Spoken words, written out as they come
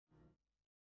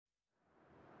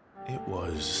It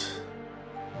was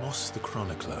Moss the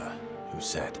Chronicler who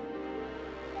said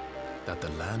that the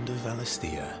land of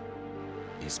Valisthea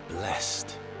is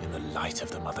blessed in the light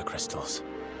of the Mother Crystals.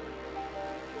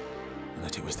 And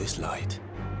that it was this light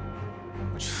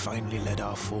which finally led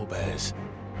our forebears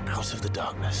out of the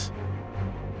darkness.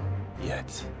 Yet,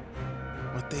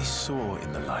 what they saw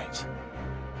in the light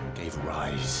gave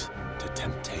rise to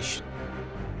temptation.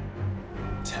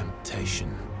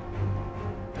 Temptation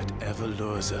that ever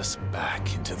lures us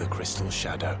back into the crystal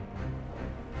shadow.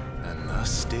 And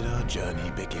thus did our journey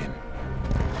begin.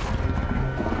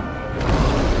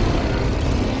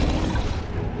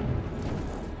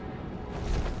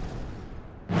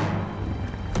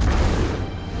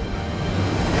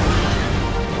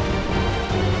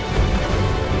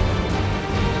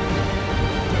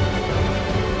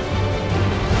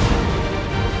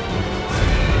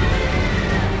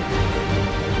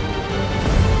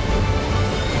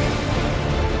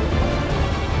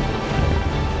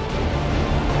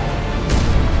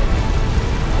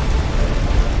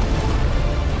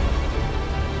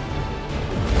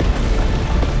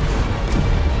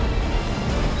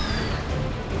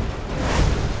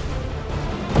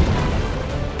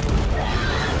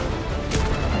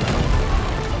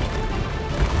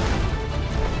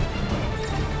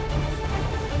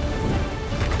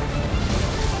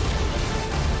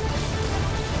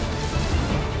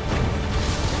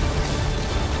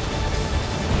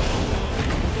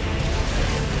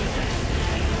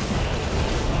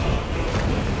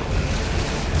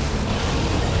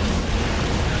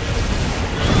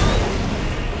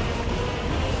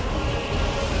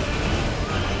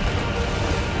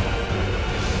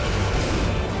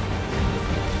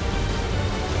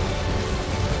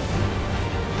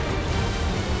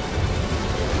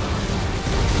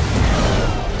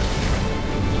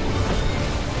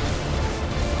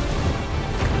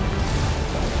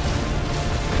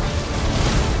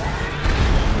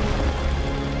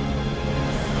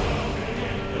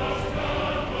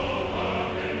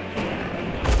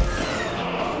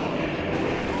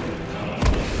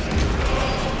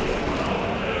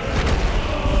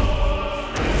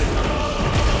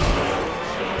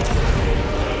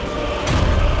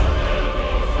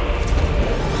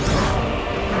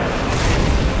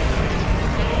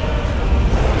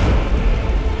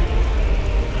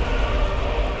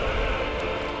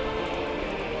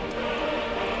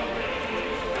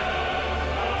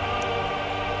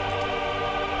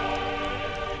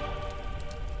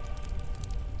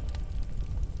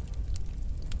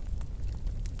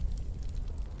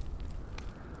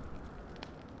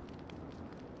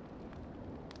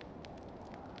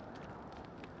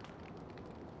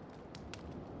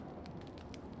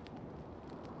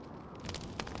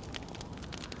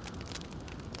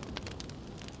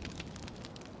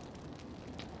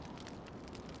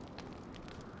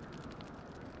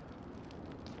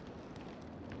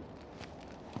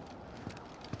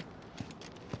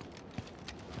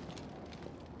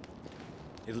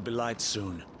 It'll be light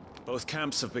soon. Both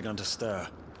camps have begun to stir.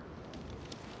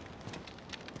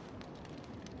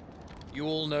 You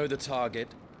all know the target.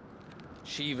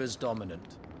 Shiva's dominant.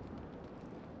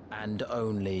 And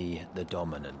only the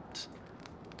dominant.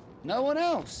 No one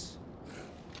else?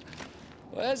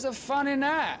 Where's the fun in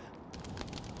that?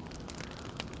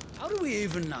 How do we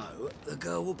even know the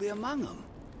girl will be among them?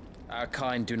 Our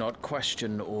kind do not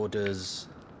question orders.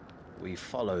 We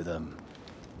follow them.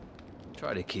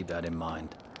 Try to keep that in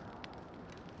mind.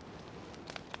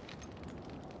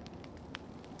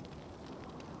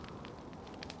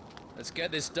 Let's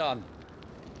get this done.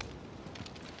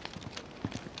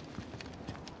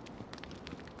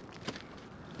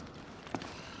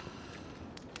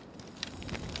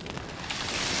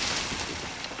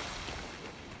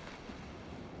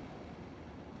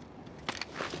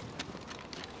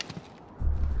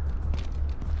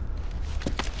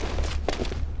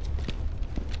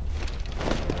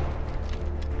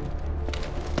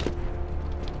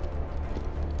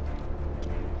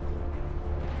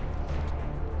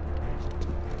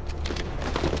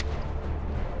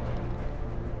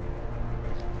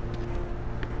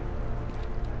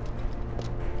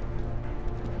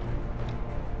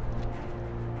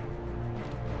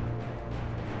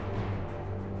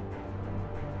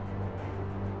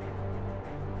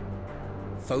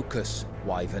 Focus,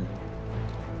 Wyvern.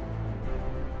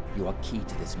 You are key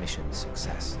to this mission's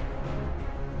success.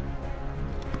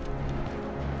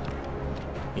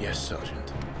 Yes,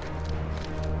 Sergeant.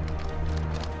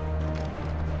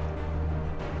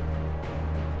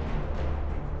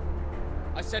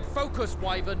 I said focus,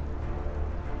 Wyvern.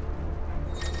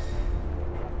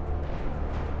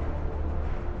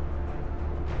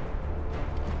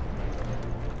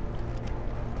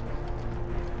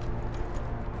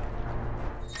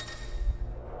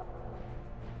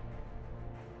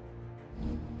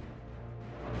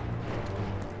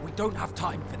 don't have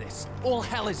time for this. All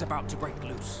hell is about to break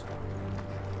loose.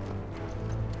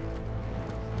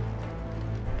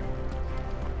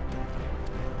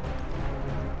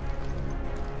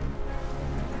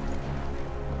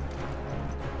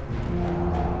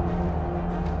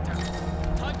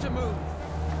 Time to move.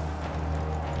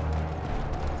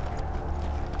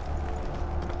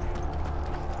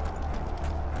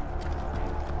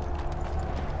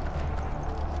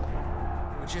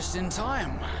 We're just in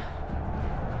time.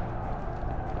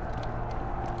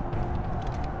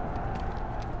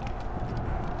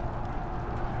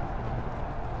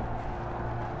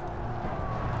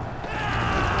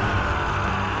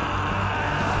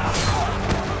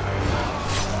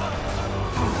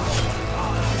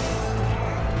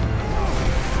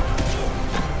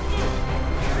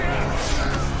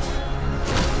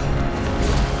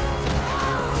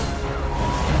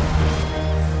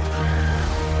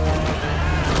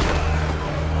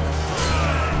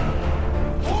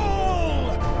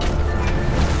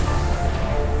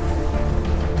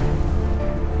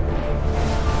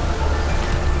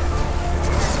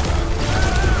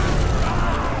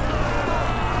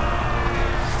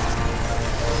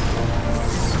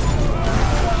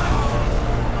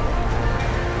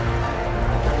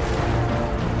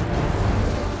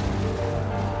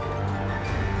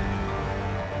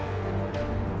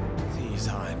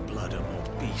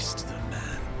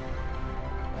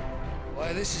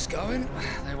 Where this is going,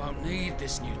 they won't need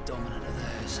this new dominant of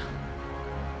theirs.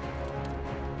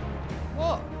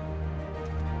 What?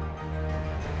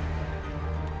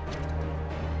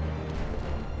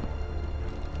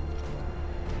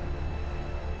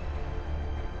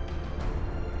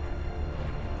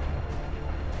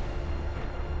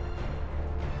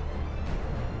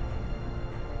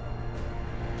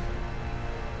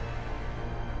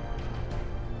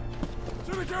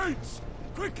 To the gates!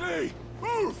 Quickly!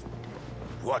 Move!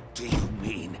 What do you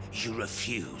mean, you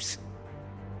refuse?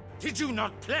 Did you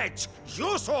not pledge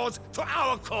your swords to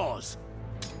our cause?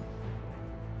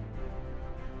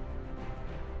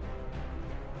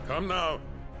 Come now.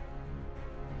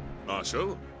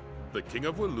 Marshal, the King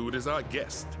of Waloed is our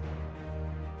guest.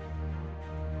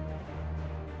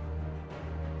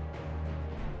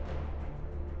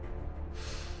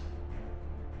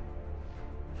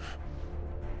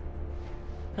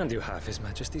 And you have His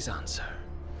Majesty's answer.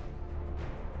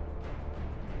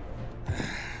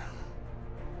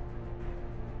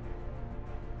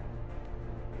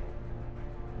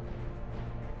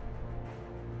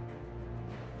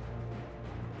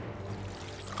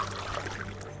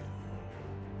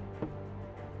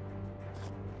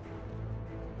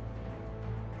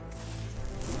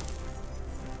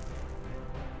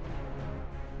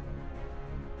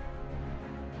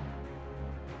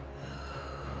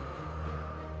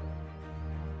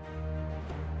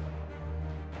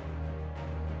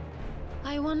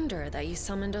 I wonder that you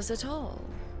summoned us at all.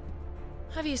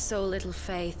 Have you so little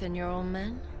faith in your own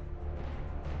men?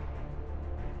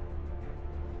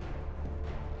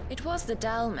 It was the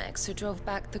Dalmex who drove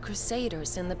back the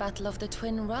Crusaders in the Battle of the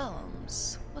Twin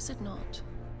Realms, was it not?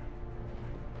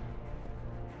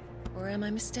 Or am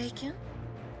I mistaken?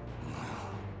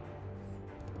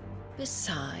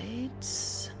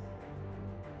 Besides,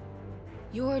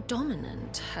 your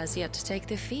dominant has yet to take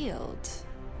the field.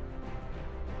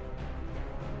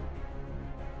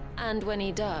 And when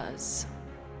he does,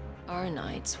 our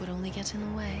knights would only get in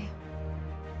the way.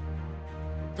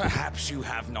 Perhaps you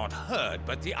have not heard,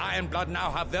 but the Ironblood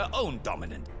now have their own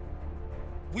dominant.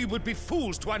 We would be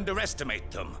fools to underestimate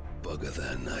them. Bugger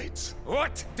their knights.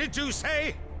 What did you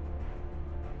say?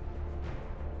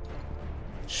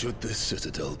 Should this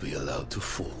citadel be allowed to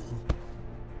fall,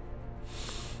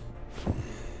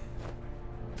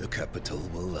 the capital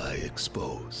will lie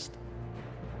exposed.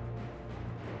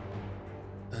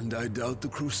 And I doubt the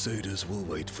Crusaders will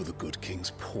wait for the good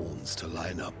king's pawns to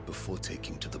line up before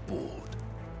taking to the board.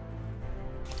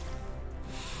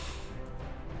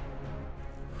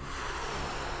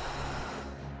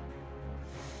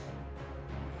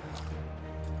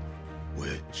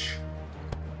 Which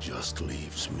just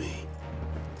leaves me.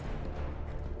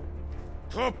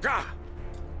 Hopka!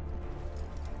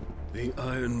 The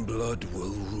Ironblood will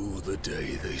rue the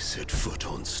day they set foot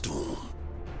on Storm.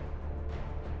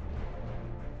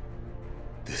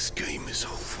 This game is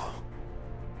over.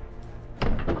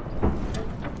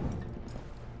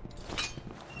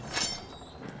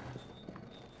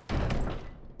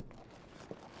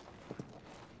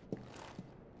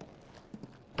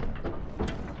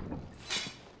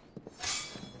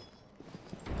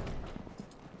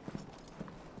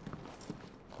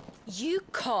 You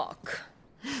cock.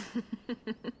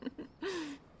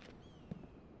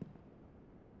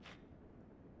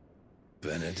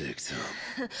 Benedicta.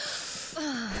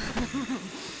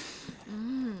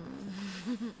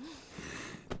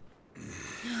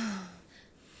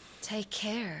 Take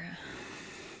care.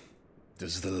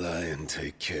 Does the lion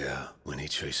take care when he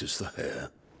chases the hare?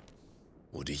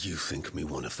 Or do you think me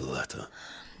one of the latter?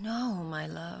 No, my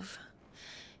love.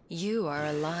 You are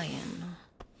a lion.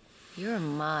 You're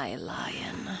my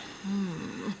lion.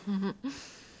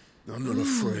 I'm not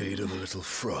afraid of a little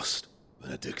frost,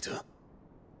 Benedicta.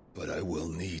 But I will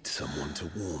need someone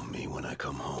to warm me when I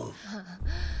come home.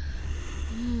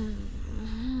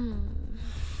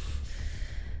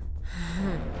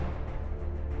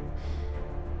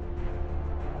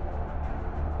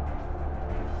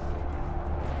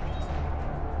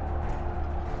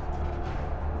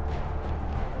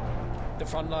 The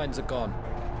front lines are gone.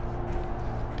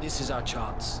 This is our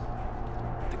chance.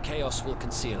 The chaos will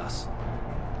conceal us.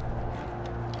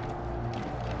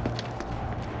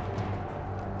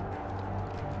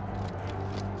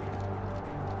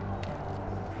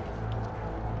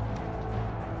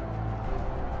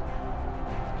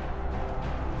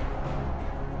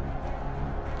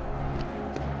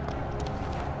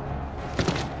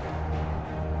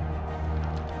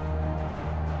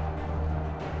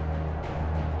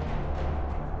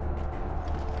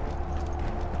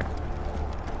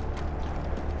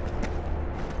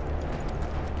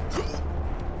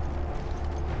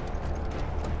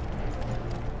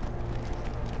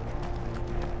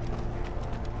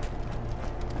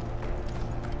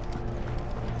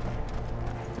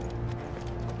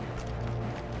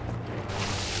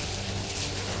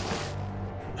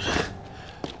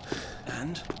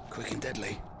 Quick and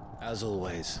deadly. As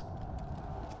always.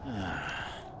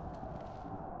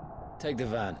 Take the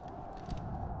van.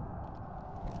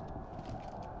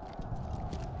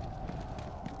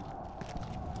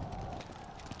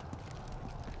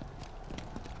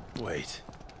 Wait.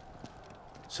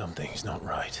 Something's not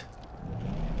right.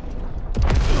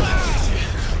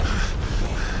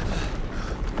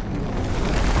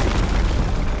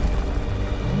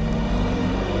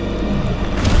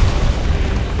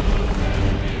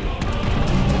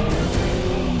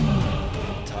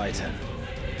 Titan.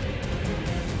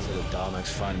 So the Darmaks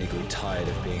finally grew tired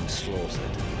of being slaughtered.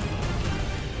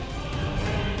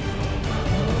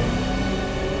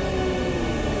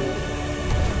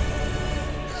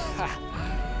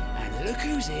 And look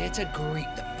who's here to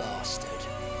greet the bastard.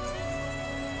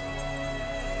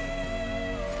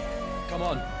 Come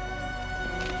on.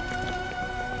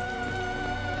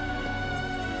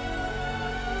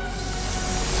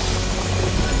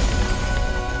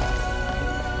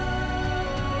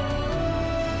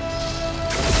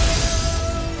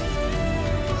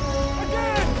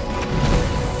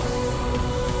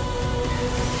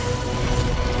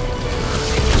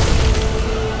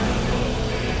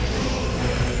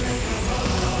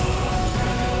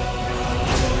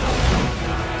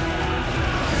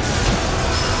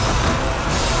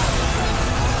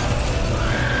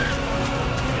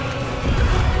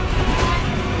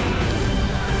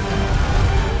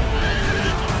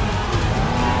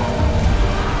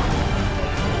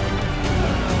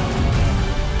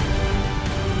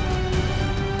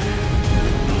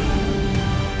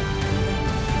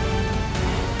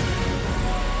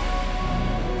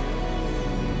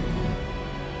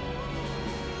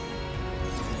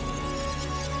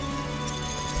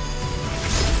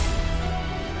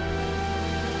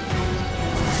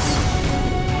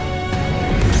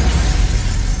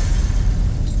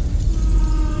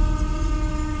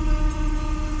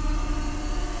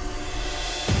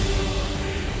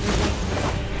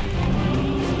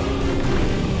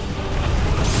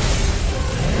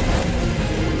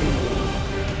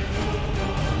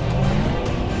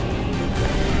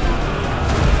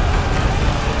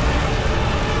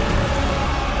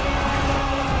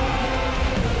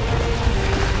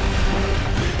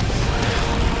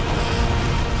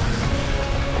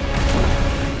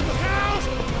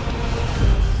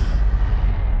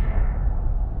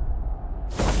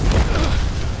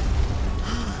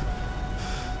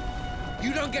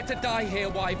 You don't get to die here,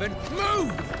 Wyvern.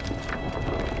 Move!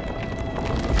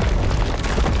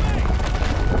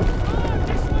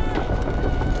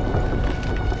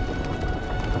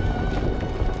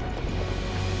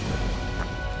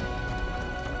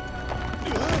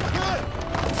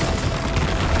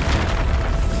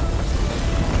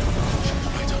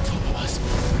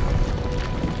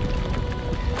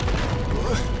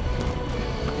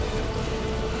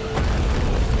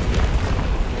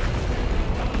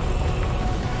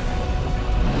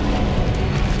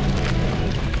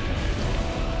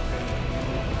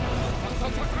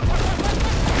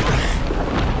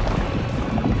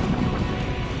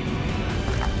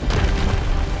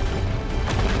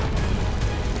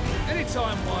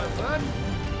 time, Wyvern.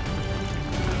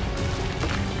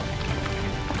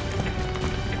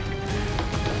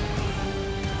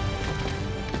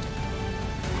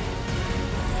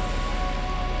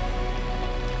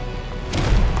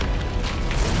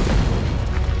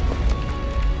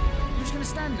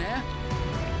 Stand there.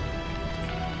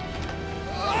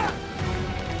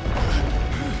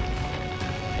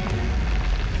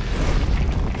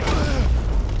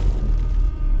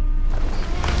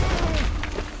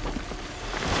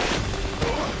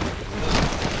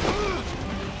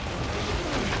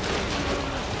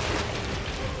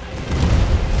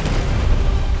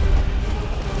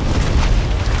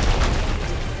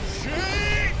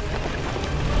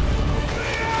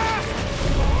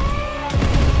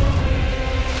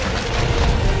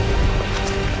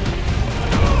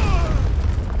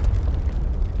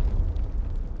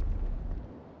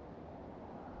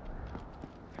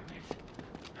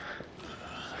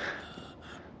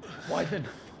 Wyvern!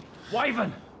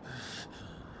 Wyvern!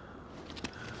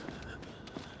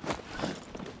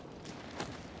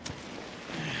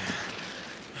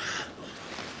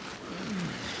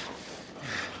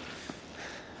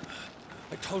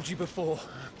 I told you before,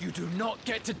 you do not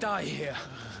get to die here.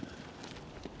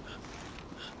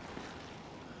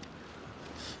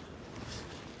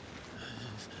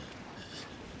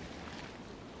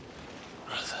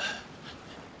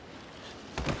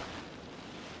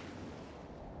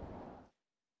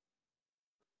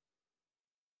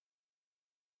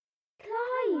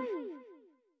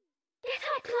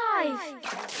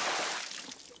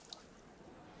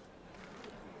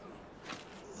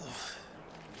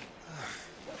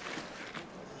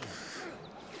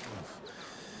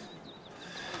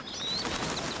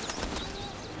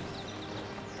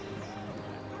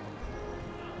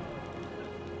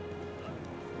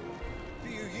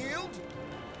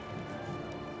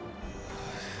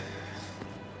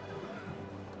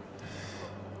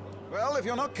 Well, if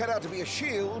you're not cut out to be a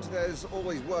shield, there's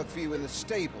always work for you in the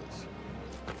stables.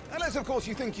 Unless, of course,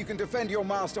 you think you can defend your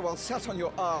master while sat on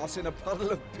your arse in a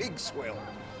puddle of pig swill.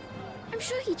 I'm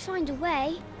sure he'd find a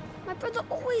way. My brother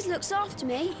always looks after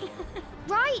me.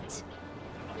 Right?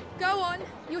 Go on.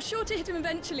 You're sure to hit him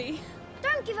eventually.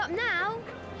 Don't give up now.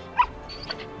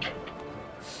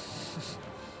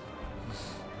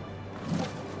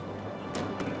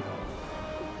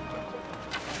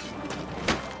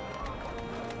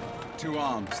 Two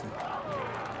arms.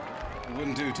 It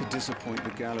wouldn't do to disappoint the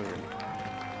gallery.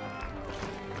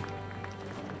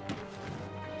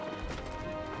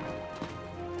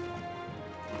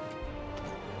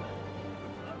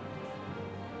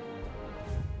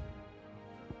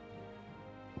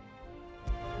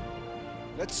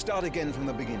 Let's start again from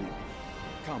the beginning.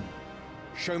 Come,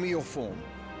 show me your form.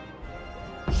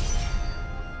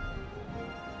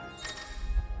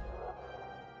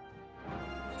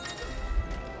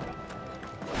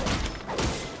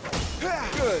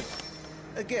 Good.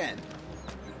 Again.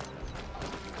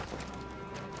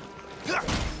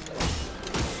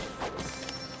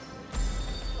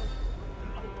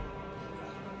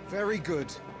 Very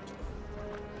good.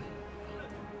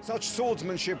 Such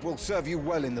swordsmanship will serve you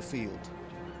well in the field.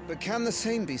 But can the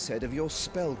same be said of your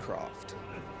spellcraft?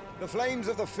 The flames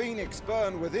of the Phoenix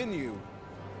burn within you.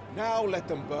 Now let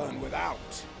them burn without.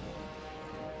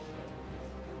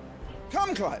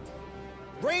 Come, Clive.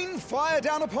 Rain fire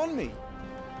down upon me.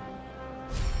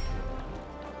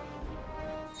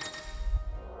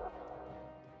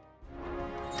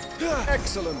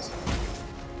 Excellent.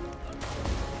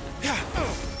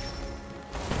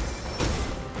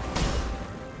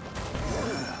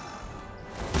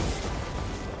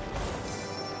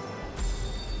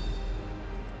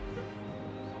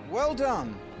 Well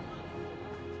done.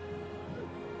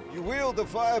 You wield the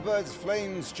Firebird's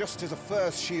flames just as a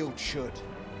first shield should.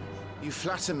 You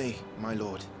flatter me, my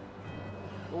lord.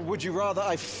 Or would you rather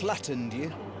I flattened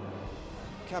you?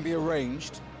 Can be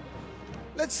arranged.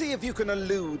 Let's see if you can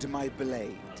elude my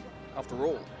blade. After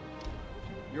all,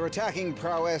 your attacking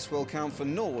prowess will count for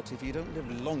naught if you don't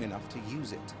live long enough to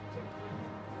use it.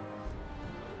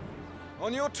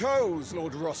 On your toes,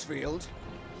 Lord Rossfield.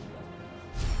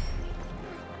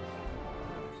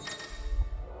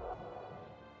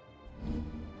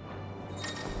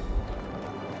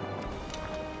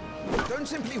 Don't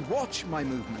simply watch my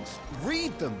movements.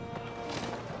 Read them.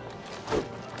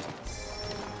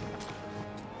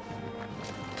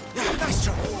 Yeah, nice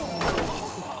try.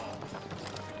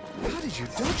 How did you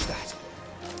dodge that?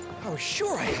 I was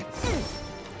sure I had.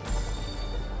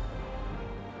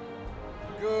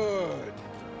 Good.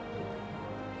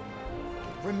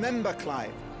 Remember,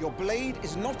 Clive, your blade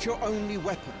is not your only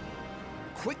weapon.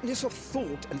 quickness of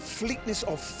thought and fleetness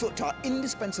of foot are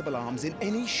indispensable arms in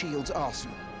any shield's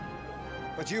arsenal.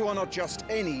 But you are not just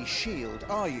any shield,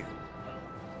 are you?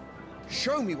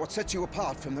 Show me what sets you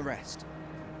apart from the rest.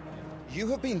 You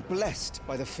have been blessed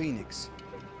by the Phoenix,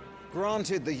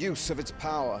 granted the use of its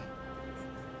power.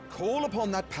 Call upon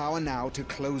that power now to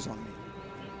close on me.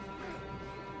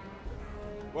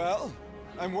 Well,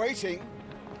 I'm waiting.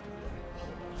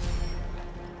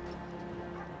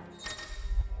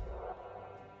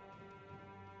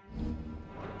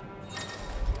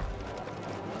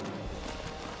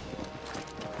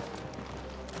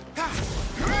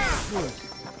 Good.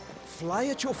 Fly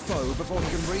at your foe before he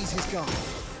can raise his guard.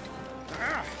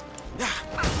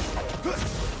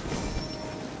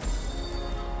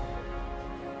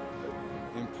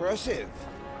 Impressive.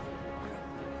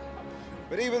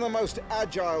 But even the most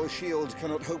agile shield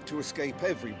cannot hope to escape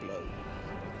every blow.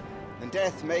 And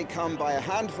death may come by a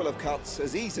handful of cuts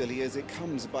as easily as it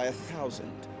comes by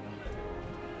 1,000.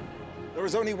 There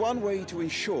is only one way to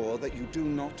ensure that you do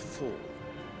not fall.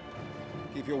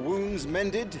 Keep your wounds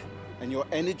mended and your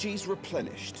energies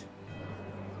replenished.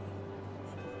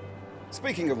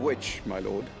 Speaking of which, my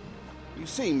lord, you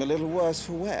seem a little worse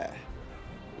for wear.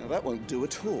 Now that won't do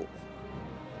at all.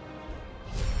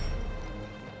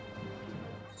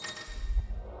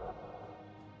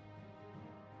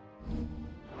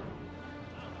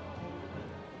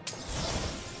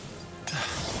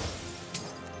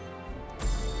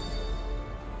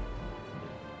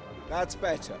 That's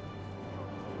better.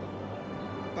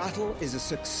 Battle is a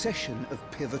succession of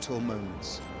pivotal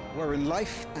moments, wherein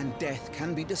life and death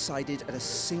can be decided at a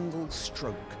single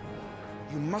stroke.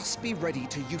 You must be ready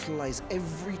to utilize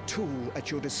every tool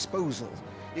at your disposal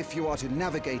if you are to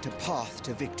navigate a path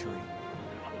to victory,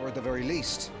 or at the very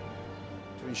least,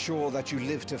 to ensure that you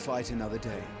live to fight another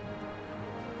day.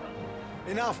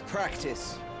 Enough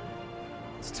practice.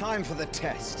 It's time for the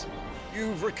test.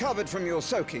 You've recovered from your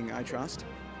soaking, I trust?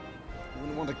 You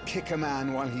wouldn't want to kick a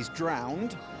man while he's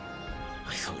drowned.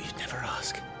 I thought you'd never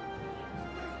ask.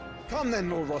 Come then,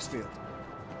 Lord Rosfield.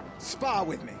 Spar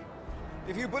with me.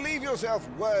 If you believe yourself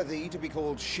worthy to be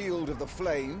called Shield of the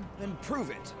Flame, then prove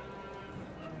it.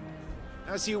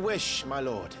 As you wish, my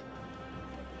lord.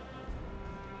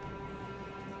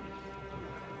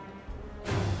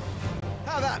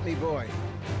 Have at me, boy.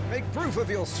 Make proof of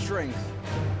your strength.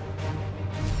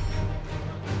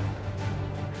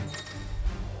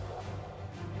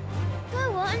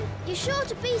 Go on. You're sure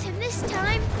to beat him this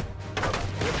time.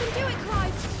 You can do it,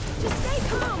 Clive. Just stay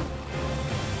calm.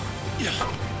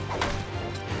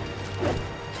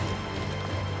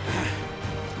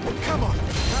 Come on.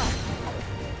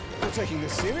 You're taking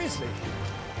this seriously.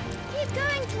 Keep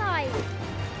going, Clive.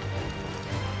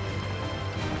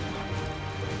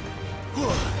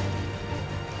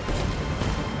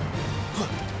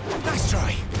 Nice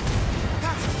try.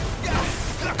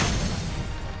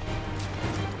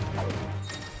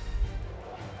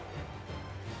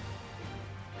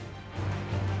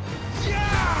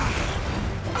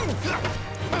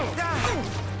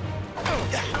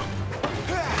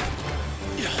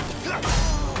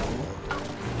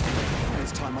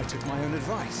 It's time I took my own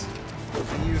advice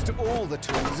and used all the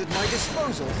tools at my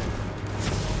disposal.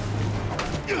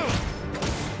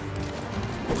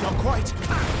 Not quite.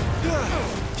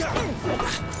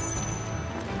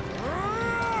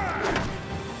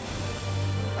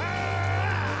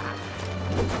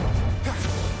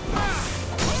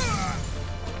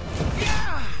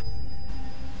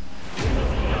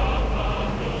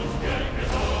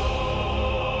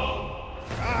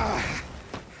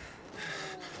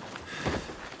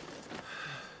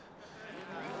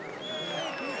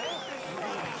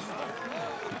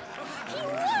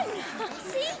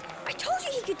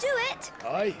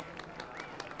 Aye.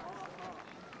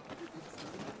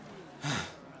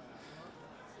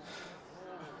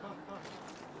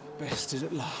 Bested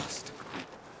at last.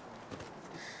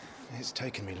 It's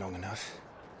taken me long enough.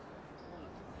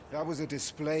 That was a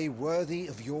display worthy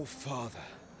of your father.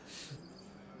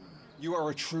 You are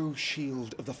a true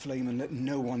Shield of the Flame, and let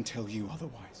no one tell you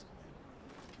otherwise.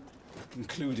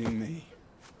 Including me.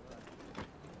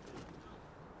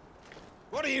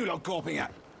 What are you lot gawping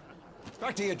at?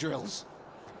 Back to your drills.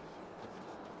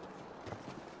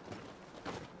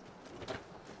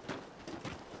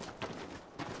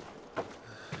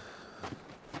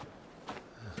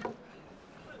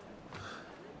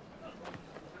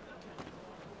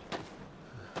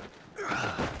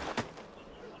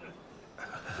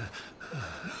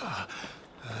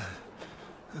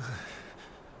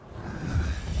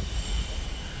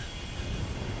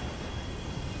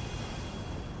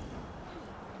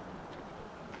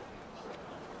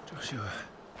 Joshua.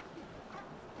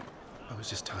 was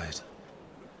just tired.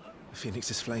 The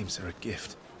Phoenix's flames are a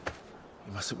gift.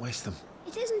 You mustn't waste them.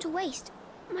 It isn't a waste.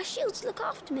 My shields look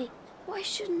after me. Why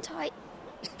shouldn't I?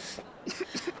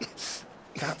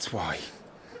 That's why.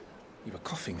 You were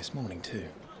coughing this morning too.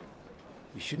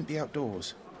 You shouldn't be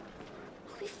outdoors.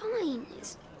 I'll be fine.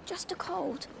 It's just a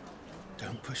cold.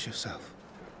 Don't push yourself.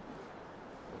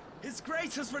 His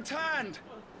Grace has returned!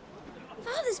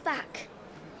 Father's back.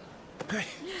 Hey.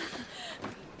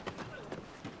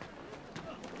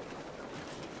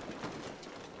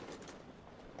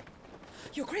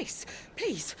 Your Grace,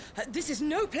 please, this is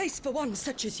no place for one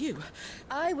such as you.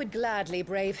 I would gladly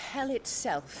brave hell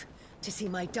itself to see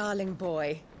my darling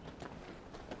boy.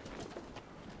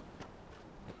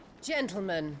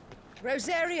 Gentlemen,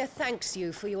 Rosaria thanks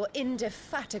you for your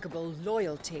indefatigable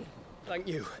loyalty. Thank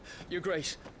you, Your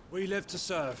Grace. We live to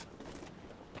serve.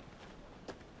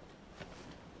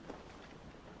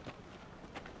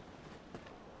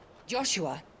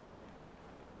 Joshua.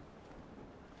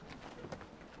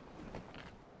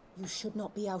 You should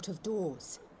not be out of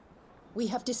doors. We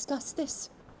have discussed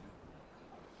this.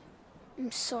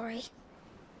 I'm sorry.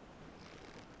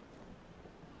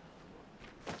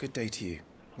 Good day to you,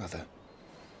 Mother.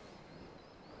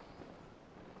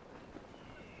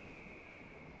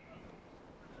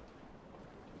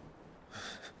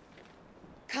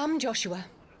 Come, Joshua.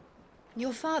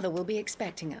 Your father will be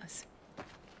expecting us.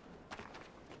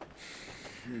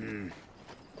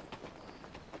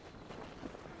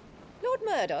 Lord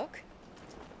Murdoch?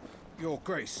 Your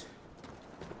Grace.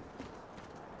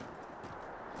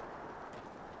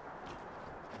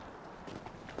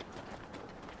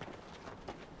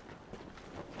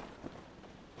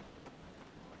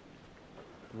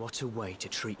 What a way to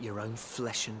treat your own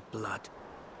flesh and blood.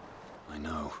 I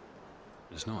know.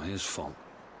 It's not his fault.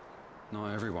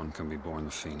 Not everyone can be born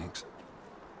the Phoenix.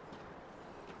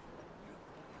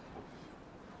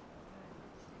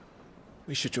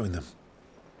 We should join them.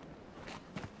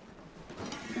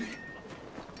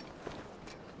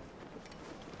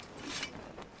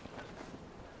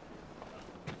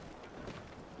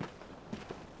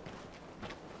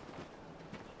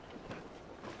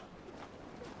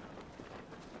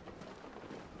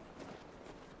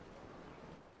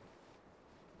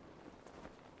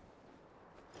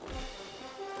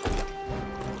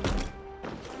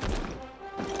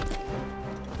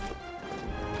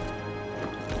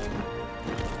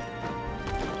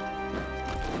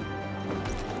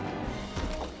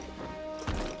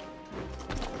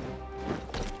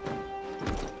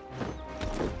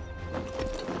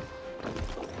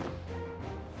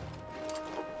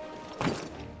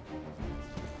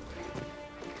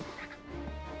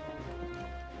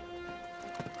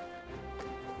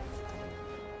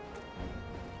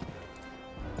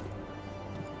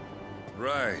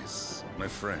 Rise, my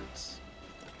friends.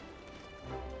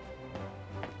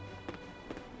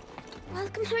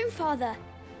 Welcome home, Father.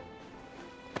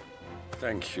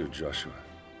 Thank you, Joshua.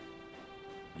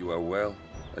 You are well,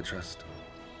 I trust?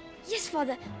 Yes,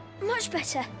 Father. Much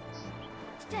better.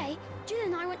 Today, Jill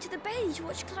and I went to the Bailey to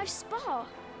watch Clive's spa.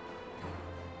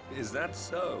 Is that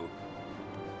so?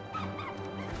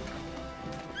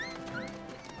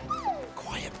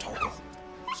 Quiet, Torgal.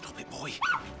 Stop it, boy.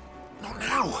 Not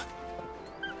now.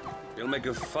 You'll make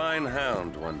a fine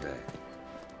hound one day.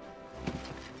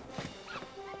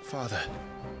 Father.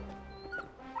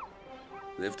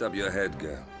 Lift up your head,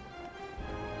 girl.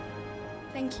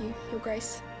 Thank you, Your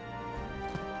Grace.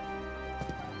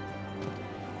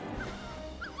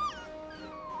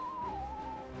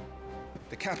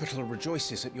 The capital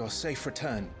rejoices at your safe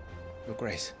return, Your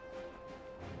Grace.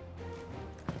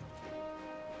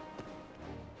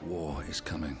 War is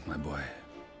coming, my boy.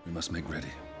 We must make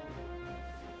ready.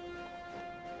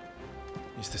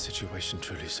 Is the situation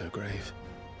truly so grave?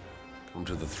 Come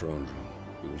to the throne room.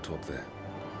 We will talk there.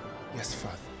 Yes,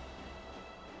 Father.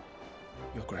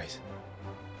 Your Grace.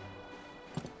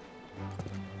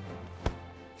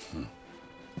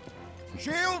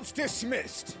 Shields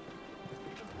dismissed!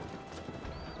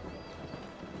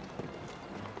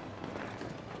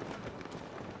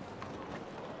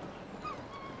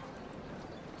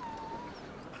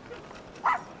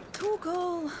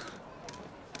 Torgal.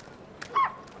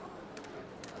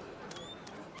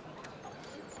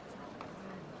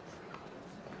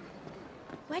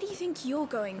 Where do you think you're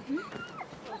going,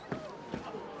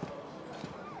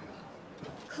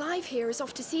 Clive here is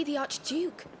off to see the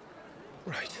Archduke.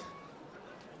 Right.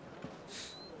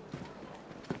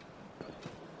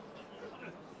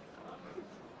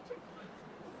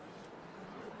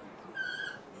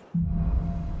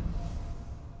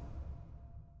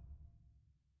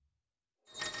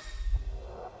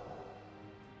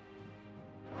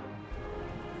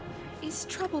 Is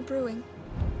trouble brewing?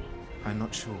 I'm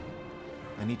not sure.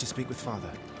 I need to speak with Father.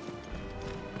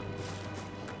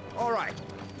 All right.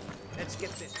 Let's get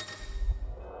this.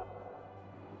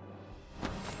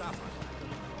 Stop.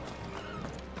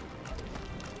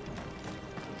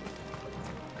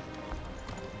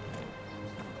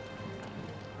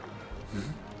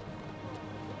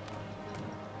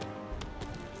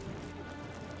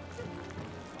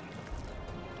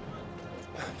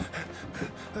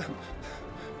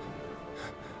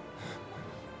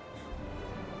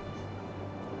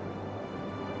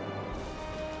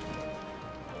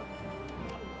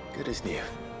 Good as new.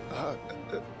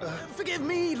 Forgive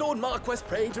me, Lord Marquess.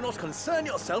 Pray do not concern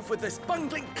yourself with this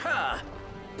bungling cur.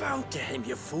 Bow to him,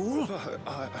 you fool.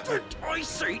 Did I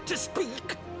say to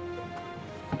speak?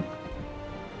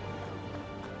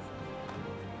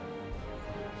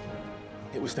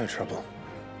 It was no trouble.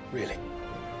 Really.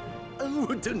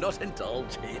 Oh, do not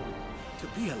indulge him. To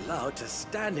be allowed to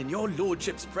stand in your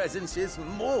lordship's presence is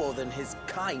more than his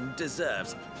kind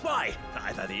deserves. Why,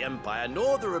 neither the Empire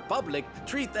nor the Republic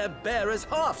treat their bearers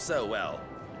half so well.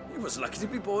 He was lucky to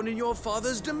be born in your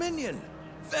father's dominion.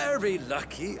 Very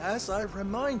lucky, as I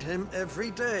remind him every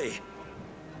day.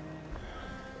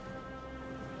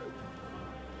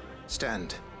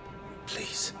 Stand,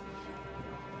 please.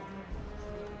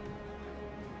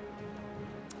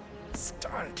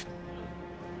 Stand.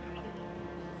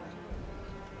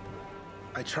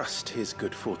 I trust his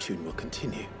good fortune will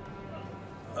continue.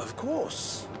 Of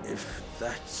course, if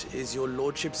that is your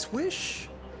lordship's wish.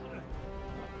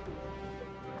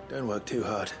 Don't work too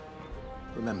hard.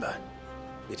 Remember,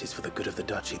 it is for the good of the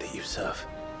duchy that you serve.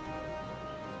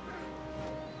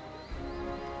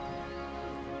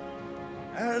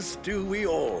 As do we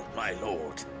all, my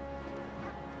lord.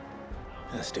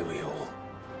 As do we all.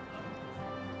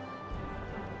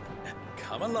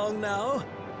 Come along now.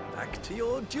 Back to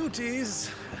your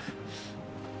duties.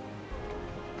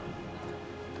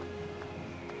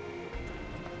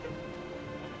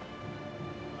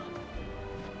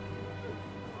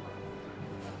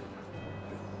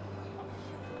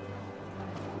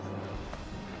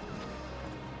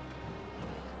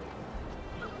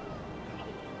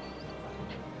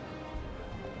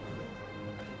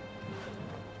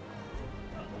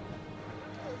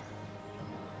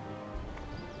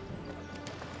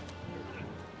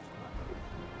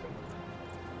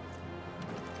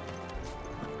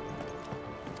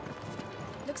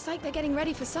 Looks like they're getting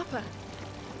ready for supper.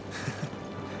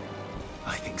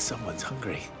 I think someone's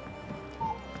hungry.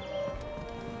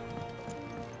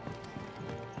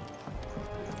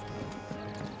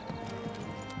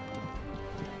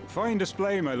 Fine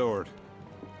display, my lord.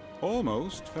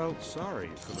 Almost felt sorry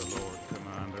for the Lord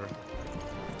Commander.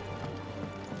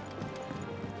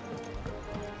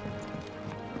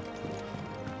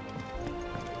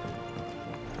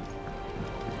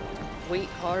 Wheat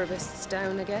harvests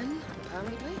down again,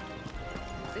 apparently.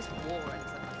 This war ends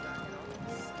up dragging on.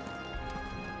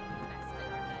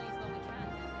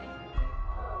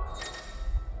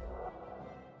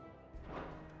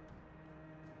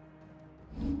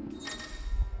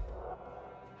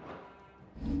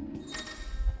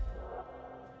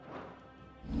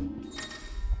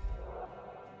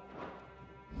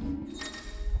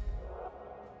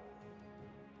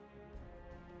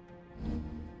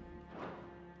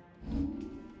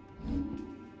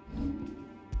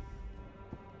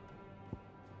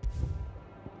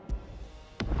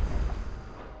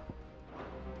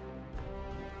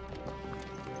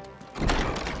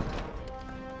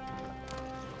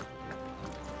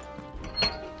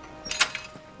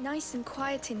 Nice and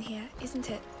quiet in here, isn't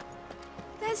it?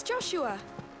 There's Joshua!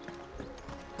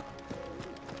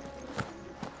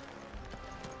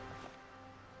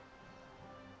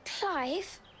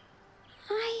 Clive?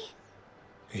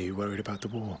 Are you worried about the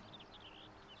war?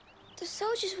 The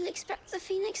soldiers will expect the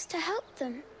Phoenix to help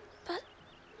them, but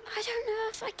I don't know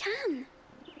if I can.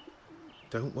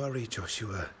 Don't worry,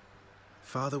 Joshua.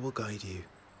 Father will guide you.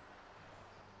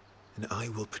 And I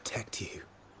will protect you.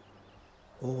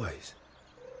 Always.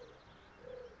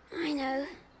 I know.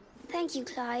 Thank you,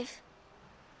 Clive.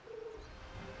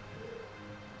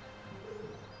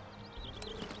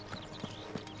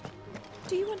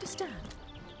 Do you understand?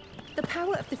 The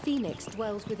power of the Phoenix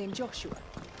dwells within Joshua,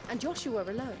 and Joshua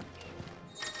alone.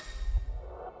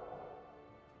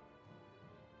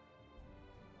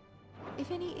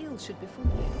 If any ill should befall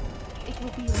you, it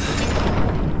will be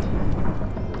your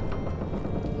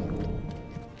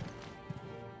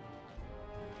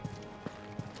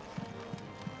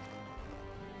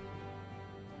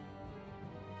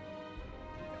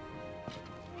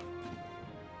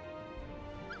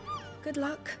Good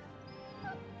luck.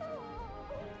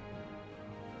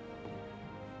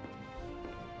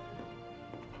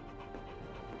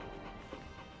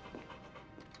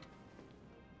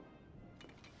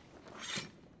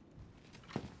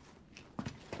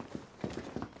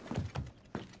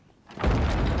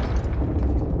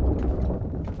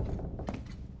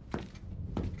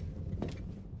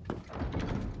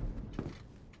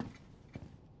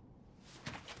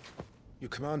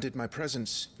 commanded my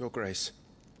presence, Your Grace.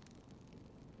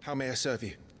 How may I serve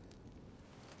you?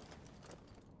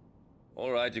 All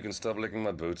right, you can stop licking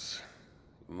my boots.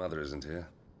 Your mother isn't here.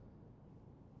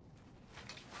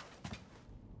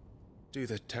 Do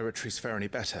the territories fare any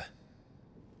better?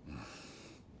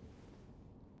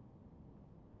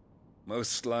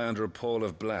 Most lie under a pall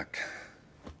of black.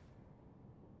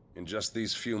 In just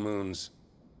these few moons,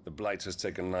 the Blight has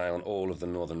taken nigh on all of the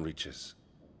northern reaches.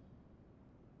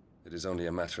 It is only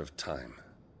a matter of time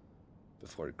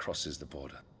before it crosses the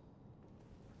border.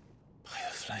 By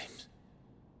the flames.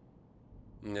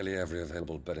 Nearly every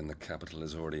available bed in the capital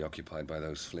is already occupied by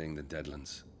those fleeing the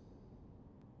Deadlands.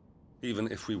 Even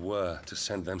if we were to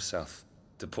send them south,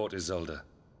 to Port Isolde,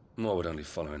 more would only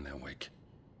follow in their wake.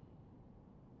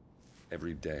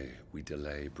 Every day we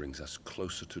delay brings us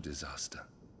closer to disaster.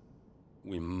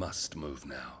 We must move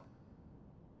now.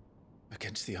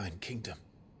 Against the Iron Kingdom.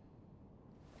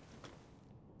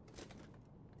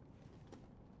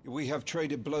 We have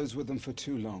traded blows with them for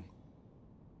too long.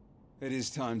 It is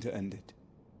time to end it.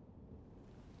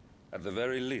 At the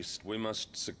very least, we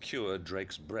must secure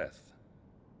Drake's breath.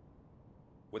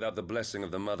 Without the blessing of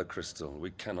the Mother Crystal,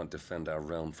 we cannot defend our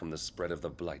realm from the spread of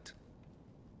the Blight.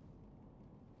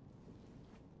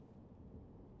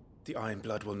 The Iron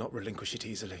Blood will not relinquish it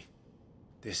easily.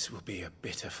 This will be a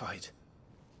bitter fight.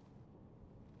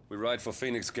 We ride for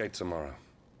Phoenix Gate tomorrow.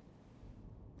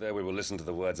 There we will listen to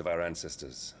the words of our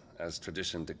ancestors, as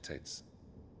tradition dictates.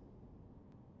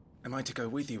 Am I to go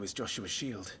with you as Joshua's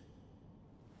shield?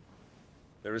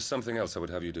 There is something else I would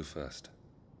have you do first.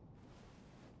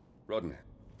 Rodney.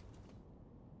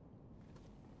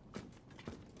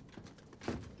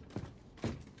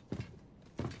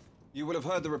 You will have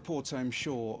heard the reports, I am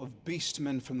sure, of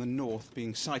beastmen from the north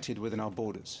being sighted within our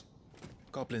borders.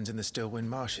 Goblins in the Stillwind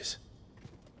Marshes.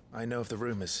 I know of the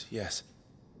rumors, yes.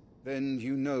 Then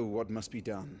you know what must be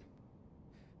done.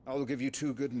 I will give you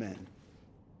 2 good men.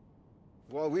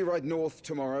 While we ride north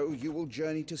tomorrow, you will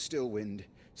journey to Stillwind,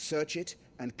 search it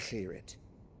and clear it.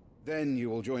 Then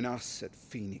you will join us at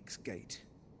Phoenix Gate.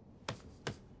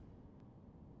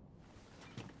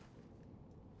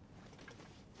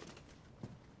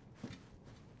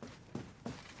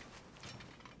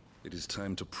 It is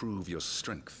time to prove your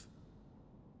strength.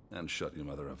 And shut your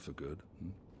mother up for good.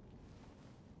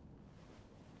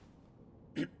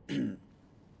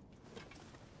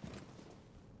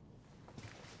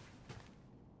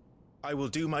 I will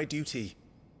do my duty,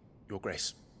 Your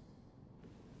Grace.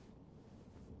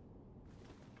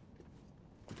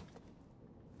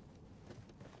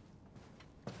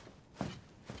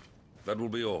 That will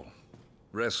be all.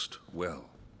 Rest well.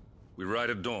 We ride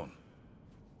at dawn.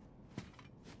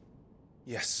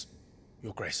 Yes,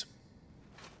 Your Grace.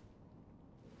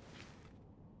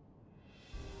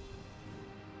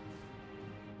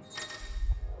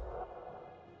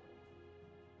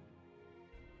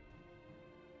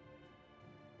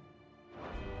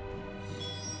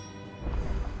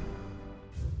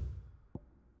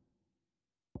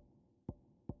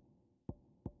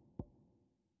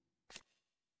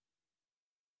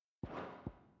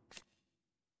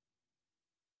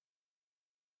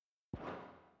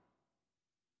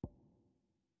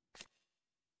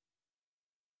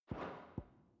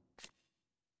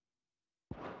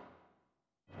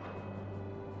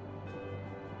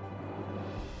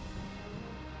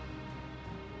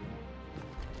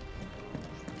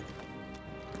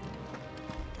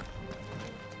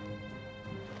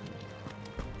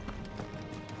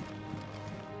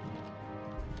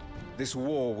 This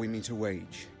war we mean to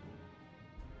wage,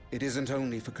 it isn't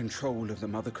only for control of the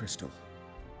Mother Crystal.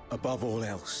 Above all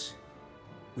else,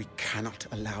 we cannot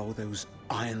allow those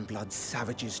Ironblood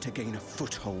savages to gain a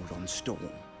foothold on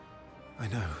Storm. I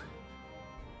know.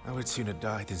 I would sooner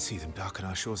die than see them darken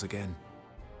our shores again.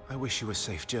 I wish you a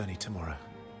safe journey tomorrow.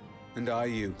 And I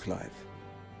you, Clive.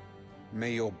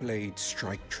 May your blade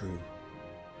strike true.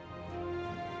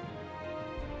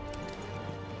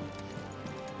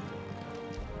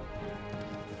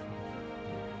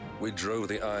 We drove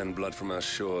the Ironblood from our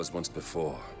shores once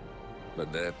before,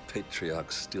 but their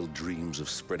patriarch still dreams of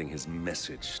spreading his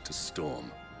message to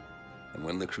Storm. And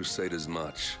when the Crusaders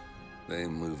march, they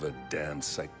move a damn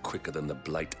sight quicker than the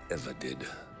Blight ever did.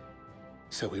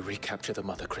 So we recapture the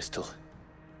Mother Crystal,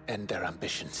 end their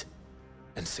ambitions,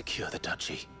 and secure the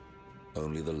Duchy.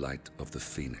 Only the light of the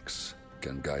Phoenix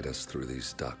can guide us through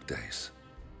these dark days.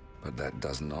 But that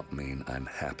does not mean I'm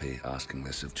happy asking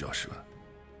this of Joshua.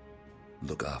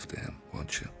 Look after him,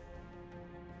 won't you?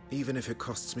 Even if it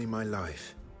costs me my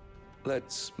life.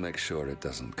 Let's make sure it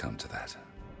doesn't come to that.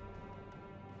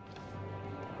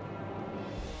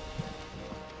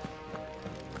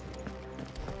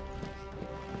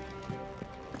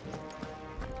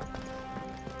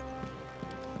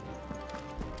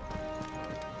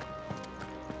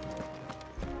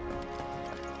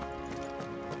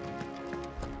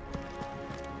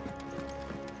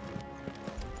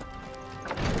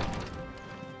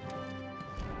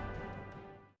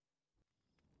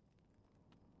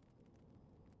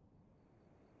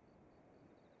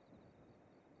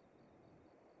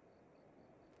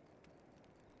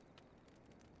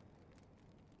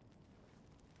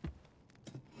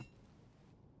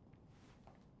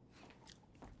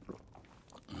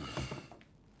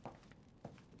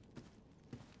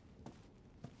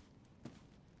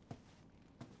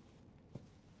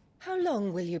 How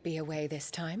long will you be away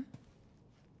this time?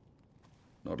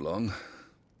 Not long.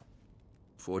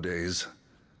 4 days,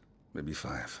 maybe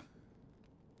 5.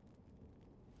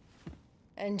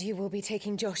 And you will be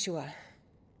taking Joshua?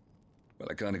 Well,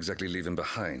 I can't exactly leave him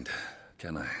behind,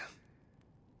 can I?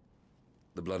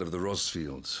 The blood of the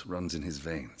Rosfields runs in his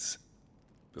veins.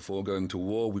 Before going to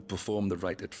war, we perform the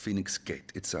rite at Phoenix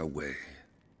Gate. It's our way.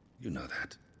 You know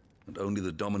that. And only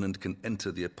the dominant can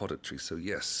enter the apothecary, so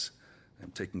yes,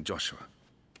 I'm taking Joshua.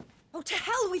 Oh, to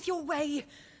hell with your way!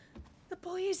 The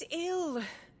boy is ill.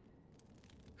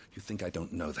 You think I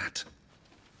don't know that?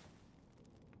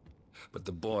 But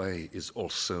the boy is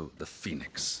also the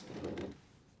Phoenix.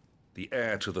 The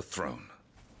heir to the throne.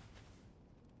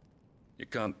 You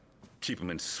can't keep him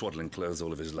in swaddling clothes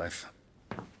all of his life.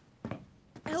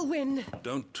 Elwyn!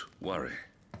 Don't worry.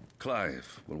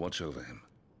 Clive will watch over him.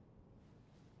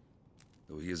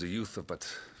 Though he is a youth of but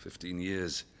 15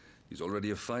 years, he's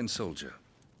already a fine soldier.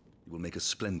 He will make a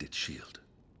splendid shield.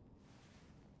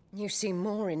 You see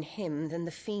more in him than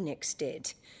the Phoenix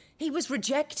did. He was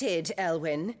rejected,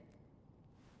 Elwyn.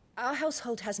 Our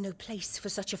household has no place for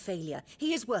such a failure.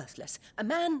 He is worthless, a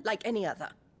man like any other.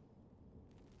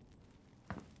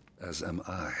 As am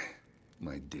I,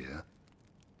 my dear.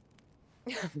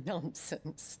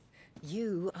 Nonsense.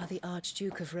 You are the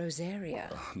Archduke of Rosaria.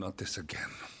 Oh, not this again.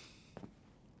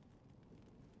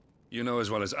 You know as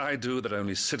well as I do that I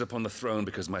only sit upon the throne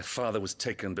because my father was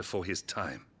taken before his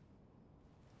time.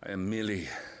 I am merely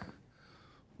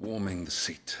warming the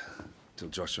seat till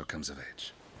Joshua comes of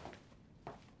age.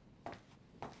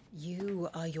 You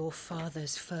are your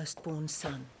father's firstborn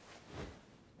son,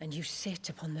 and you sit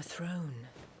upon the throne.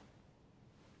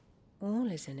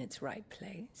 All is in its right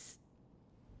place.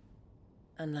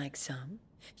 Unlike some,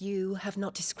 you have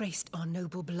not disgraced our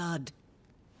noble blood.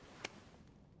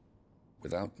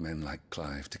 Without men like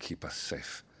Clive to keep us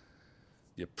safe,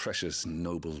 your precious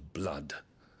noble blood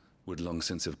would long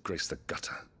since have graced the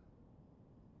gutter.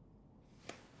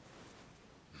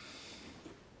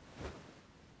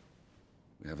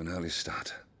 We have an early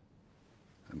start.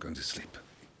 I'm going to sleep.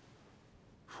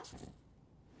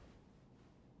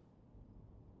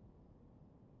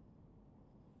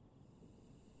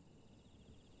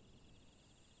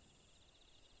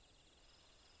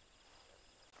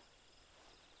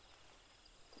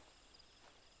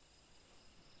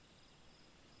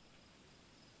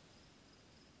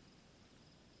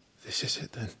 This is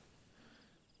it then.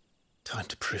 Time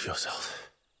to prove yourself.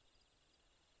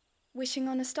 Wishing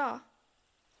on a star?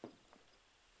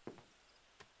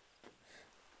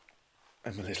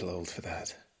 I'm a little old for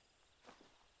that.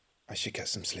 I should get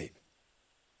some sleep.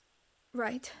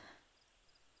 Right.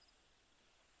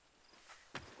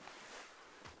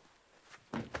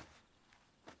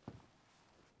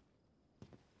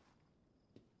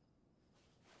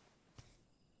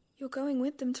 You're going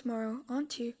with them tomorrow,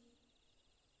 aren't you?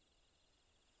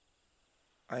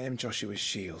 I am Joshua's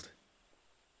shield.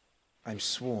 I'm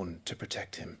sworn to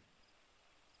protect him.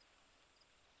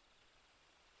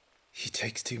 He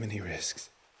takes too many risks.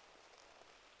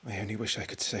 I only wish I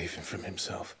could save him from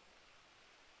himself.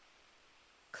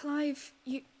 Clive,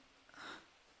 you...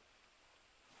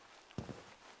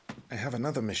 I have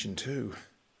another mission too.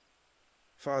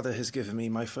 Father has given me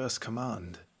my first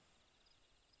command.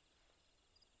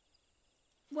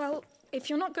 Well, if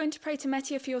you're not going to pray to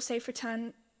Metia for your safe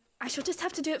return, I shall just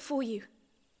have to do it for you.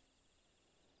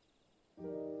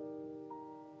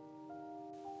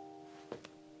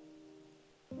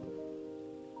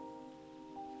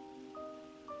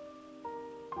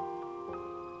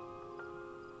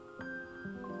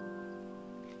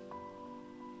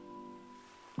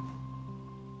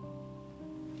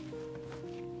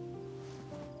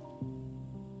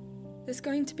 There's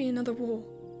going to be another war,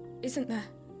 isn't there?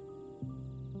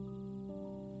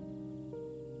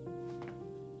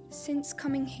 Since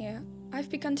coming here, I've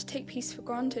begun to take peace for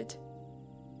granted.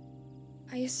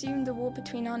 I assumed the war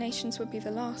between our nations would be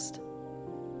the last.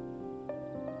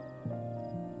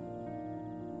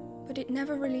 But it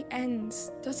never really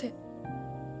ends, does it?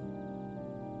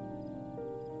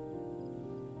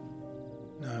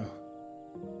 No.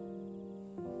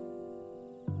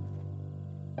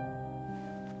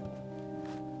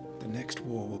 The next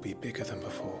war will be bigger than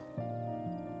before.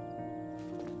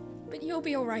 But you'll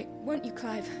be all right, won't you,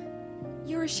 Clive?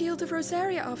 You're a shield of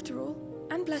Rosaria, after all,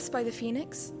 and blessed by the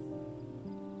Phoenix.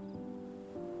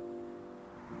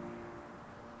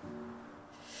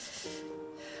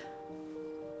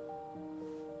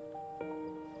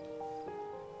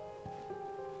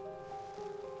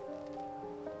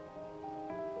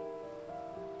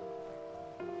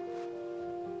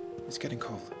 It's getting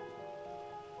cold.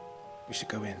 We should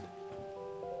go in.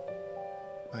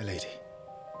 My lady.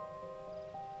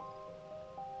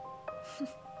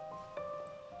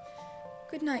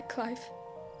 Good night, Clive.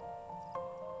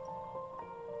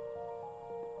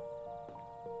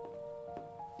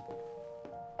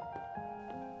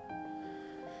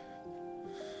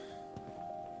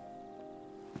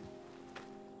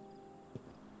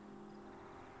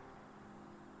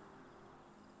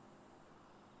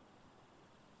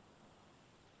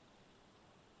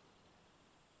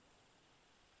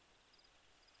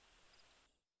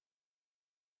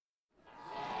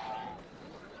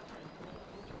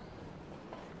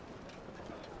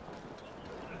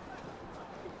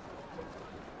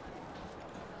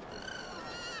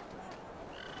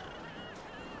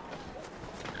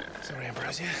 Sorry,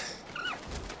 Ambrosia.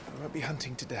 I won't be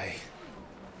hunting today.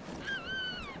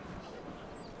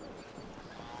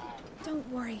 Don't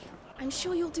worry. I'm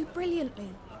sure you'll do brilliantly.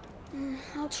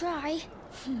 I'll try.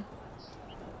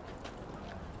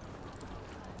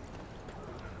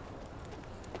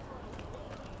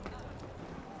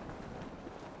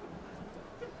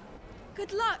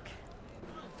 Good luck!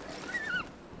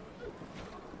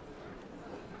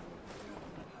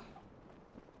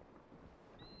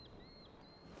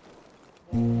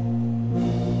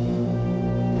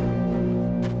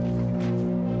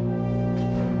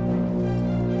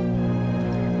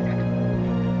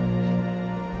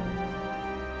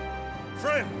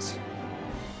 Friends,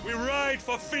 we ride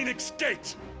for Phoenix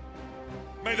Gate.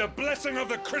 May the blessing of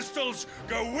the crystals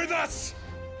go with us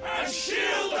and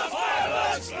shield the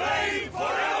Firebird's flame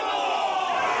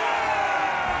forevermore!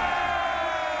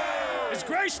 As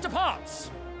grace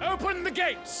departs, open the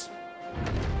gates!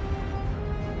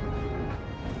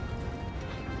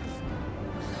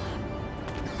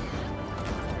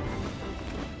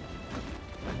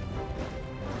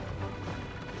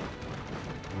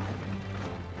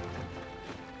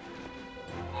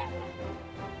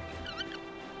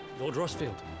 Lord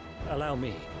Rossfield, allow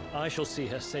me. I shall see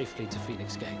her safely to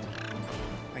Phoenix Gate.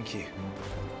 Thank you.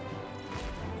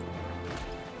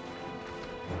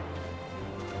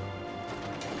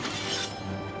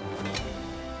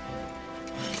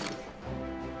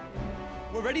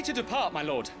 We're ready to depart, my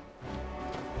lord.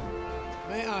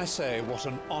 May I say what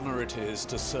an honor it is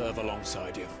to serve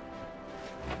alongside you?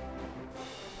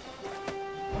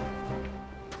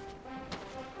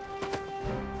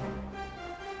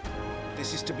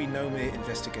 This is to be no mere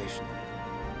investigation.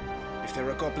 If there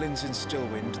are goblins in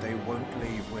Stillwind, they won't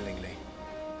leave willingly.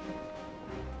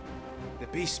 The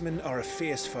Beastmen are a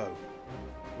fierce foe.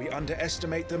 We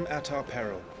underestimate them at our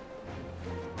peril.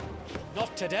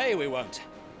 Not today, we won't.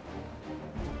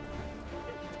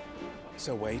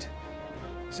 Sir Wade,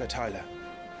 Sir Tyler,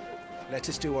 let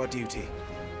us do our duty.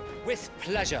 With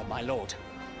pleasure, my lord.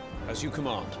 As you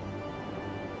command.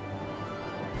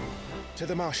 To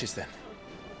the marshes, then.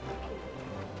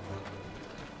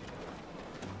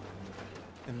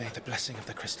 And may the blessing of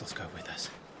the crystals go with us.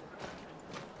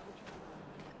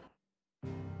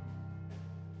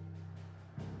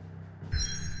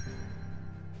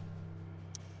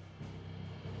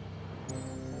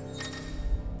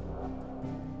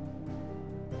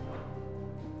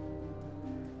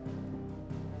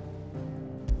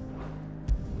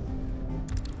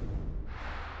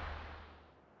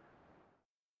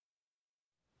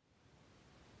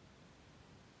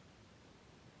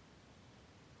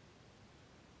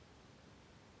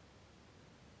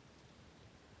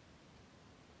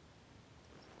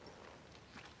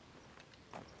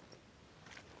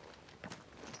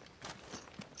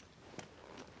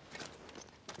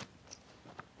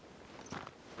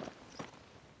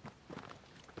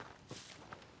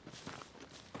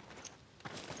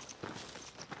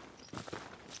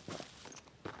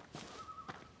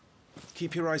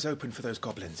 Keep your eyes open for those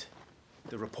goblins.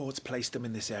 The reports place them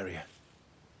in this area.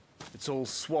 It's all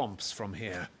swamps from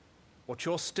here. What's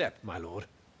your step, my lord?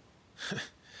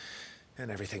 And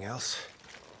everything else.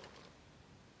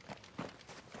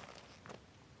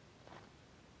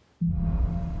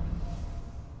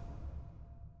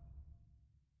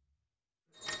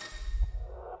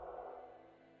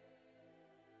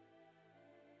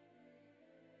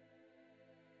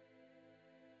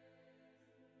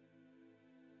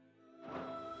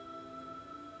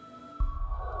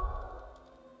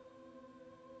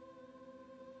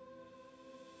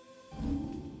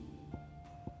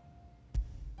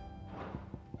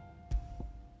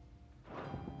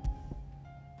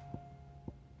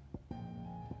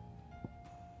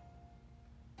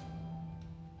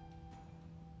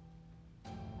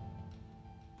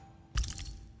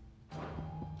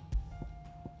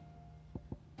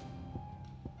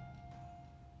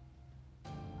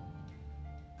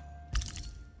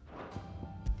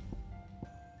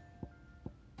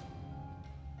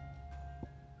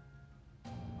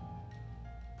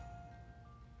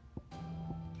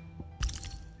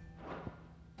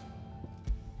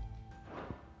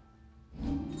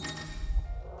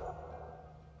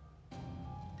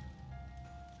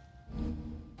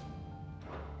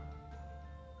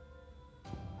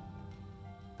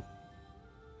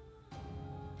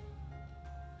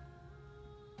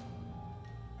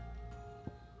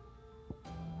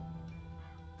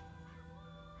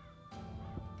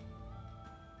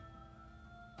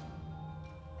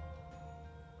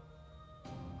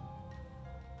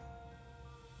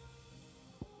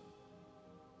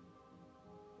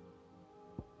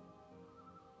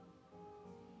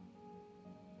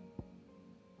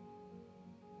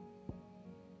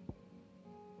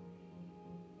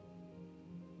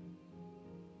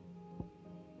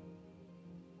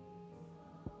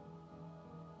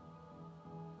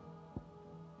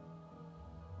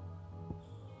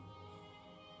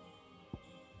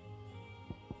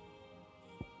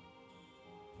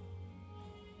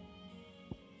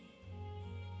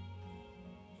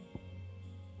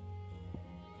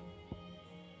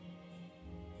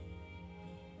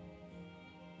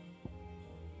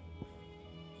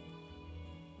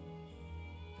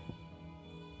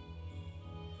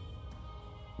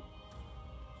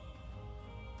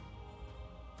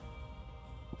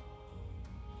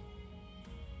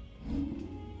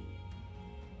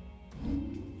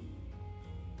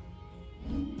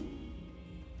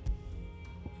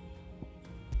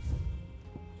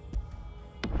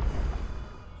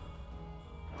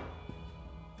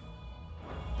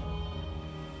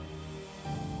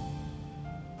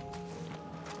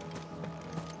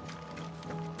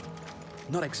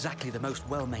 not exactly the most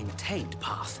well-maintained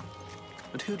path.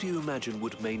 And who do you imagine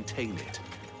would maintain it?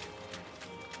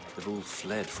 They've all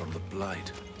fled from the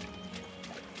Blight.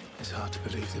 It's hard to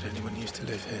believe that anyone used to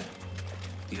live here.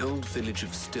 The old village of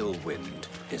Stillwind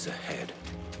is ahead.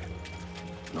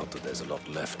 Not that there's a lot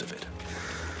left of it.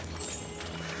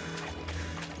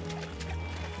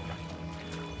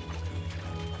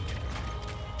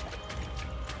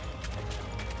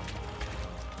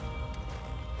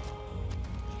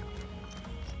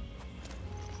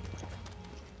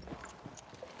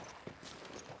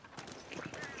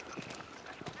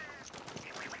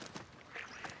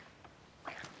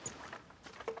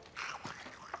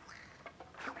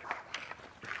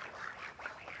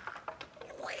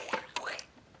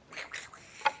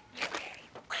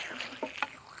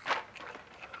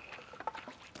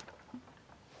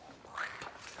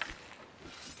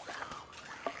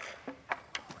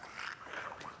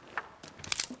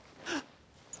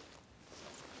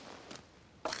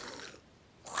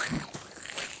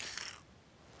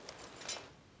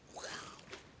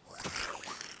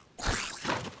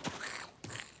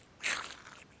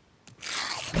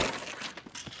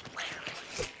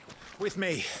 With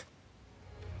me.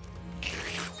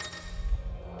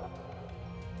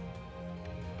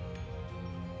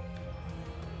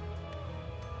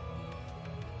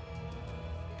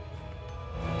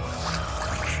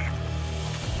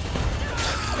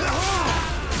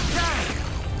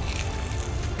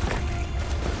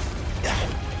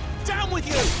 Down with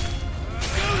you!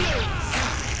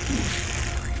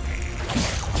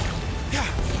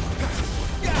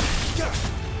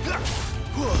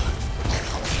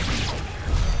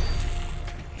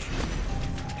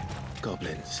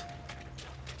 Goblins.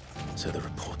 So the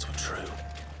reports were true.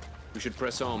 We should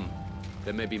press on.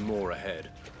 There may be more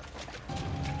ahead.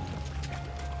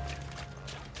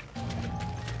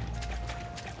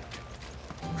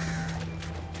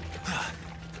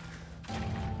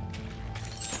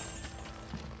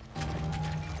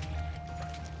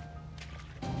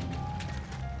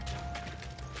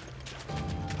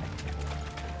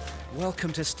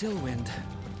 Welcome to Stillwind.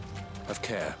 Have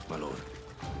care, my lord.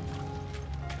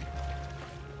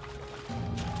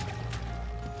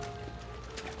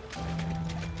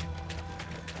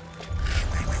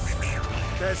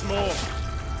 There's more.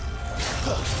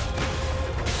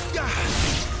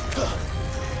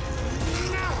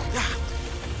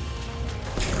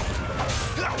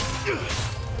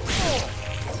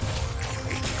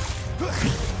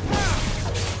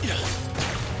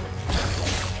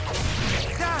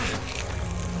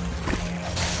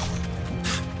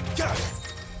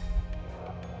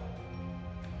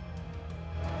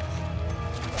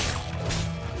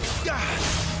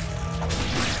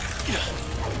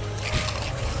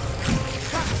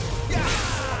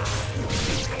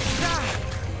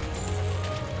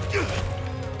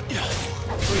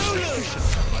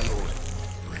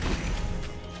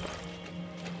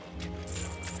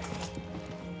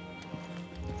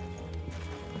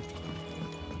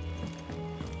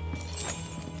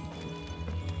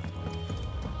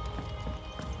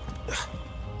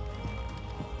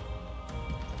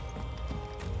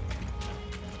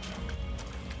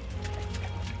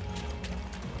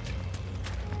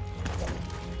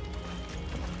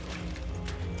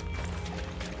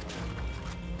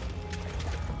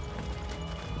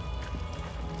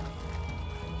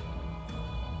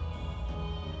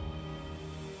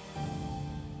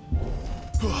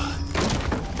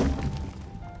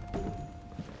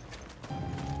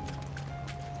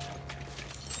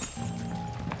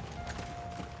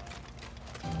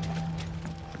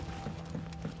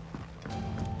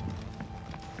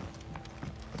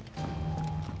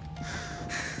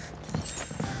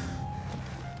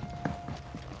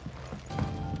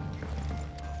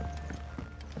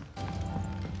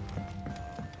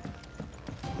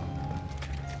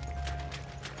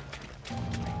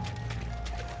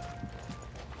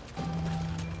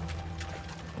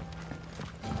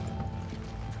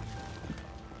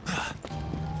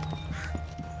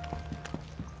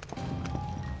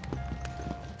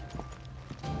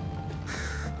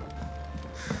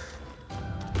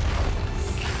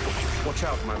 Watch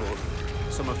out, my lord.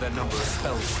 Some of their number are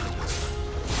spells.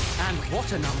 And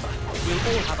what a number! We'll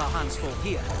all have our hands full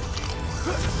here.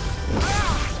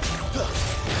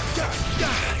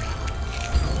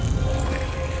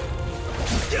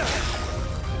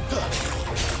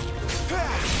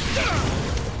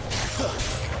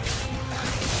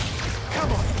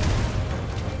 Come on!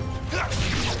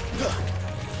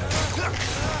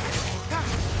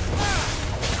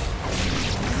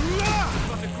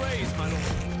 Got a graze, my lord.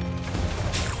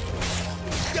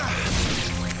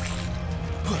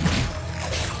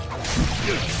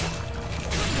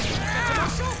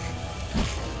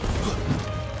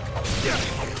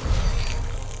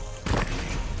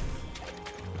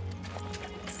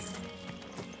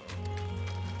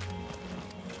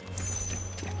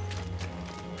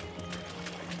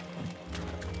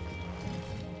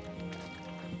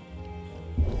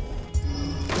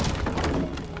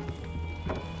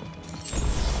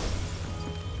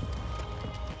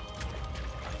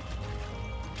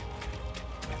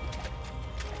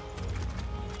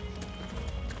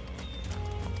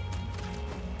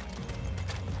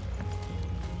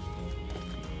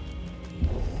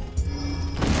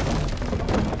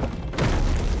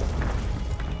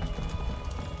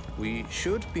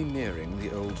 should be nearing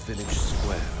the old village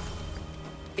square.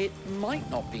 It might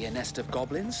not be a nest of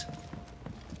goblins.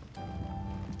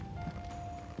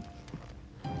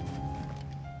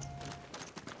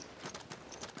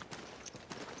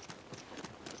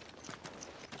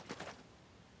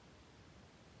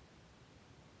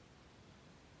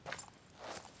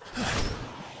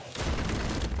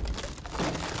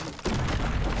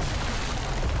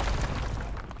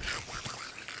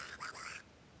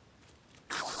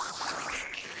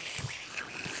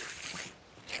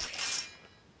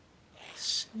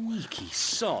 Sneaky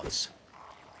sods.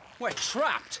 We're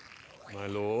trapped. My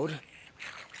lord,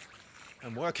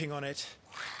 I'm working on it.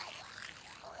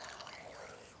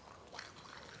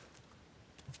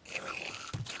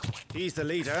 He's the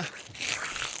leader.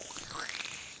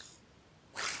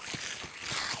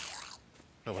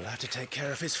 But we'll have to take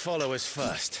care of his followers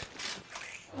first.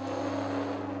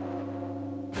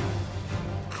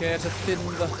 Care to thin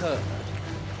the herd?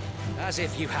 As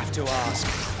if you have to ask.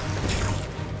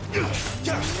 And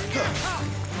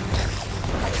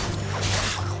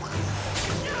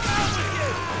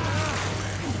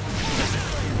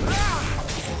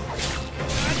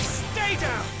stay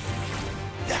down!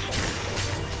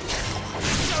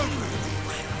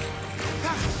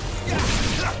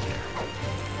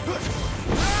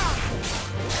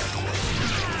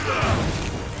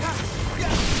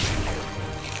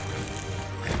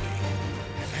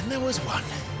 And then there was one.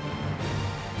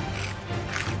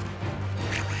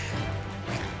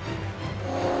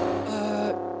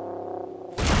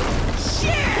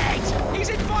 He's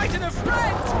invited a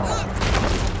friend!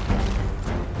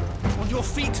 On your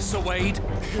feet, Sir Wade.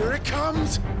 Here it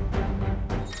comes!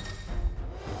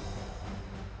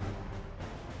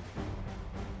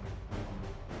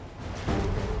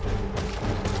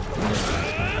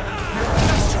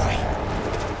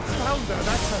 Flounder,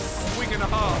 that's a swing and a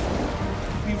half.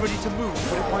 Be ready to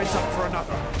move when it winds up for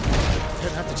another.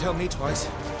 Don't have to tell me twice.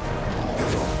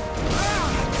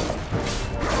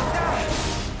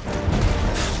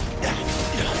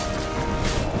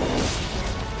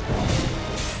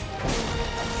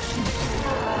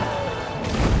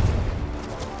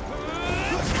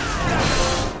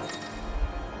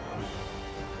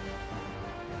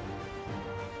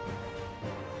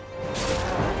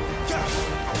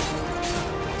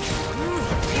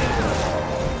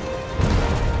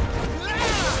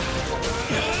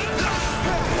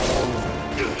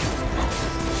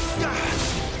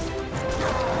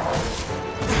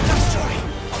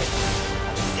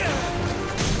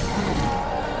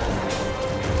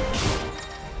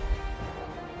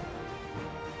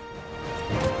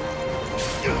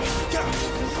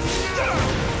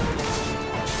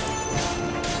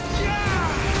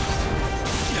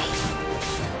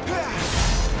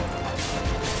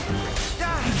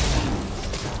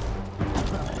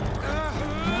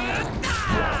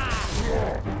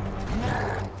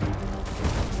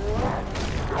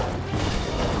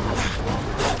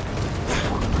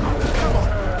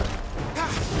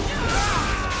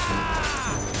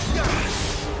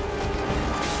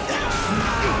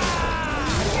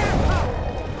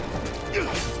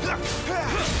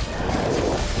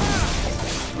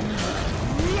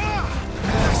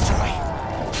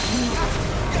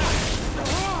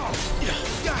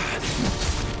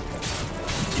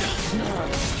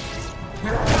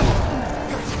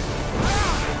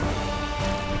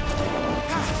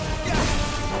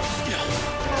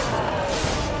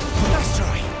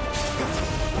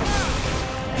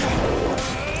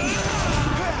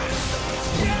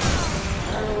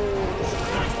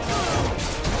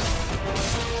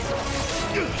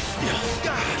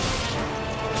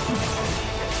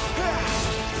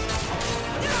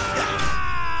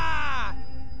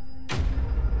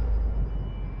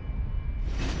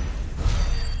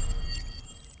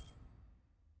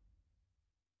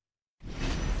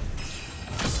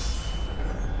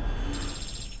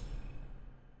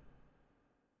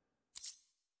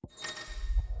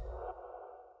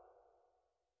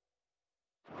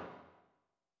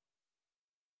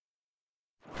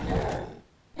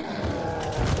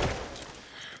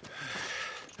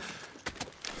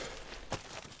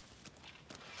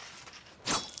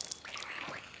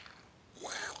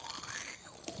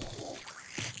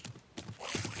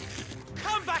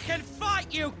 And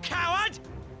fight, you coward!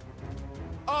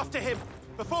 After him,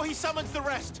 before he summons the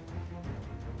rest!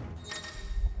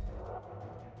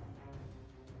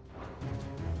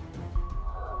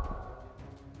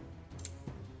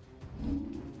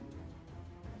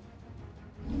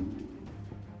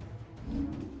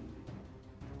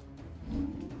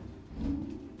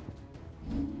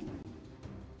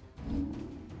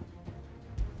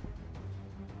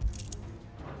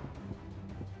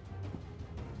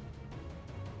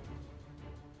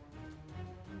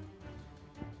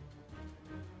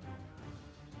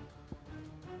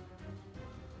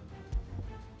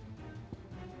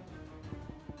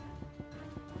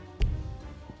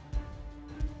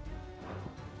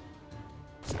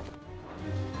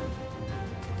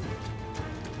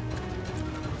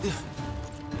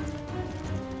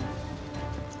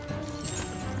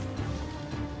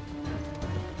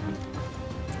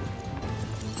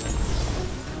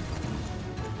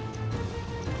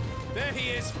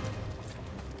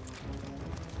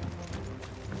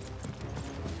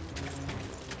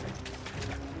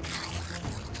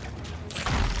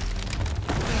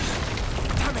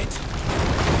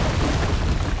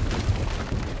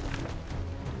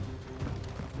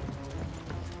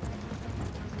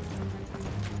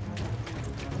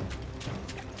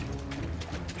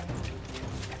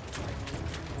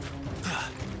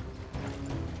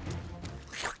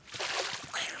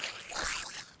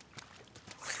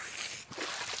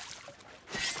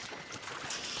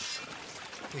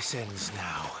 This ends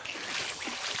now.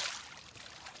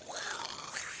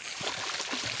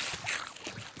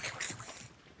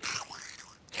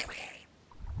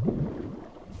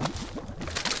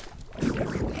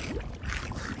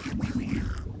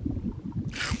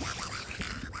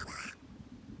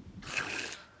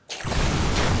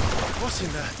 What's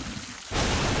in there?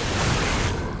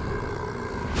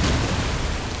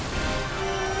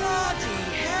 Bloody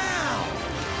hell!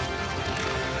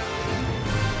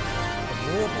 A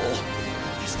Morbol?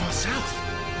 This far south?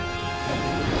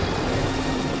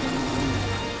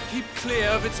 Keep clear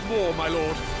of its maw, my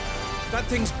lord. That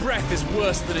thing's breath is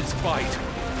worse than its bite.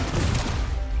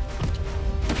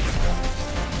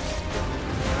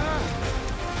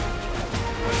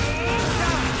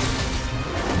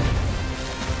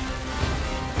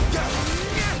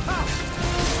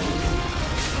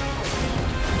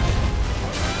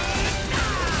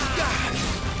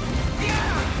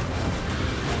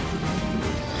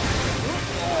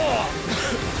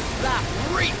 That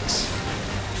reeks!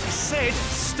 I said,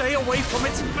 stay away from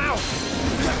its mouth!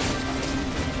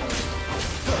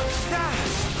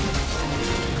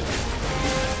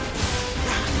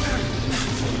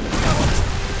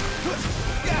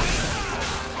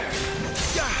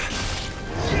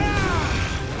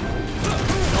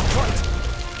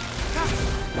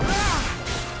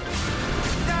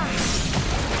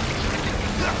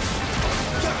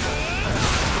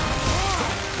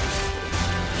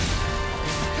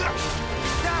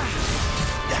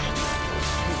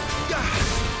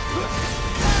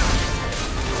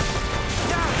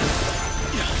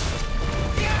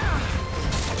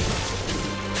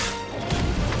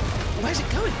 Where's it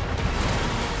going?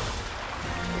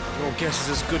 Your guess is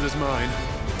as good as mine.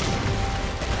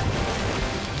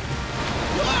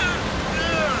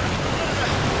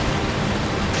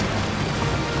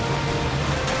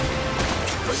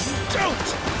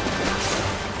 Don't!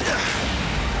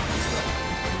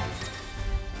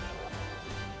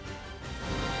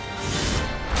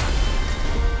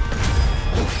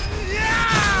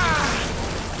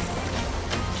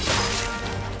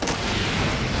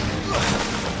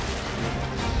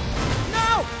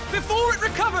 Now! Before it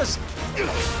recovers!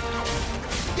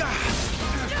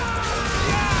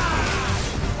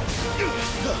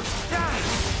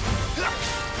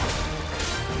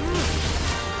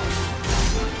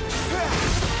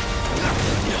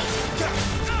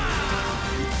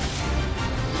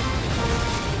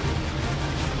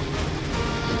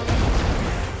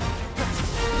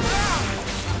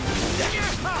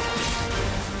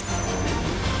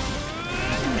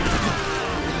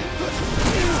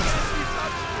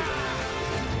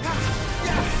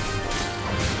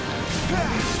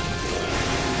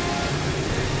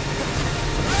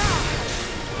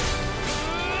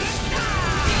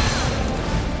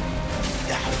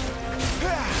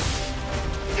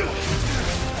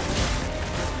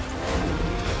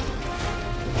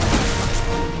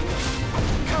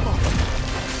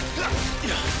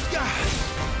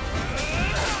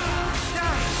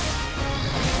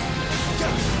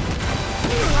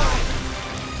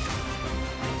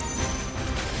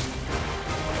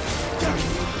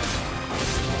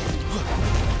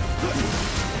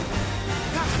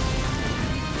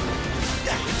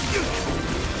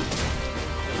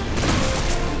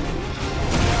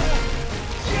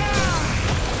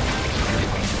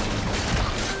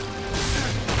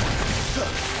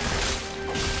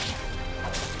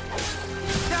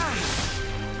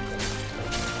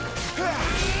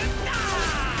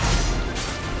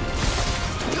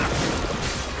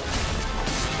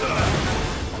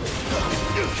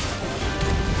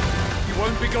 You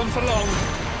won't be gone for long.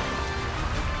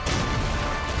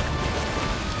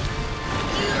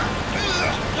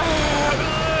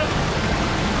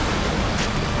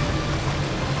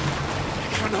 I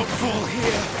cannot fall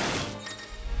here!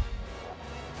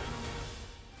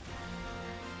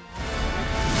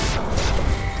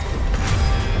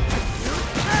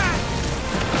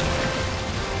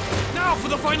 Now for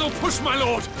the final push, my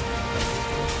lord!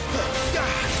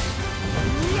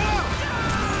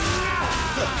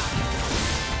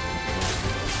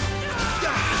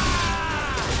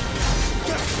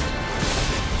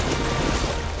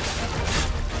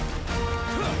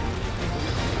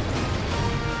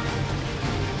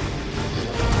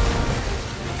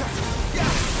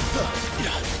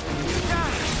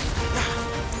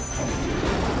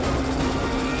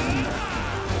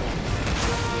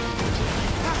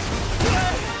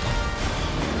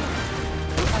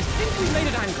 We made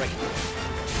it angry.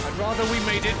 I'd rather we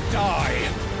made it die.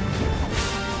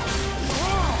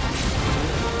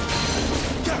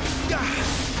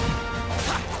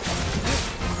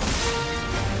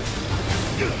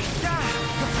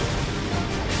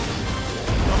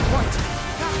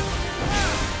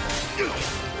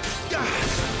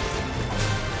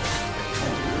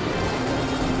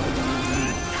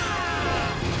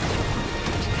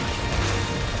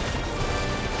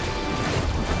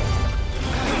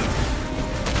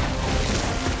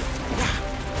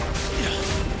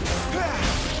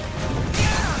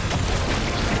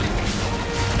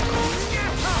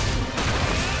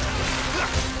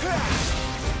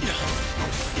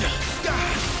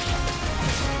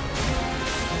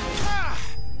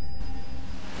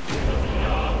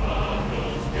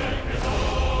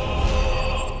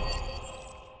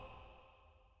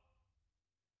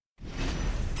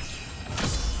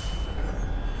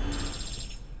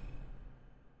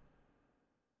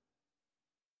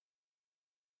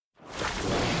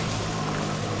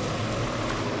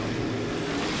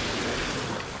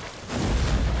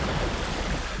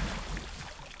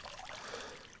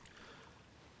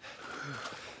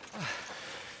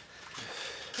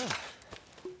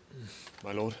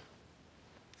 my lord.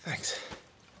 Thanks.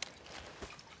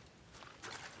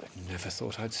 I never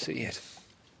thought I'd see it.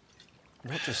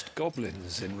 Not just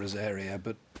goblins in Rosaria,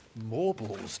 but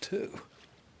Morbols too.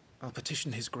 I'll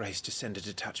petition His Grace to send a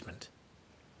detachment.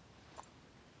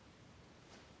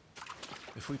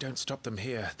 If we don't stop them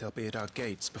here, they'll be at our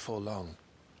gates before long.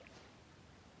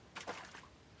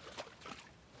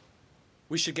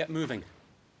 We should get moving.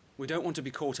 We don't want to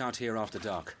be caught out here after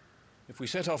dark. If we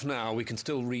set off now, we can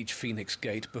still reach Phoenix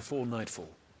Gate before nightfall.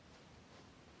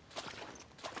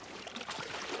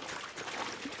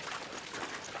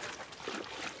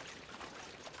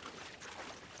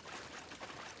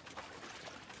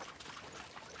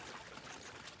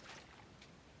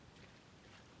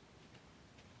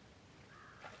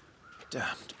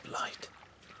 Damned blight.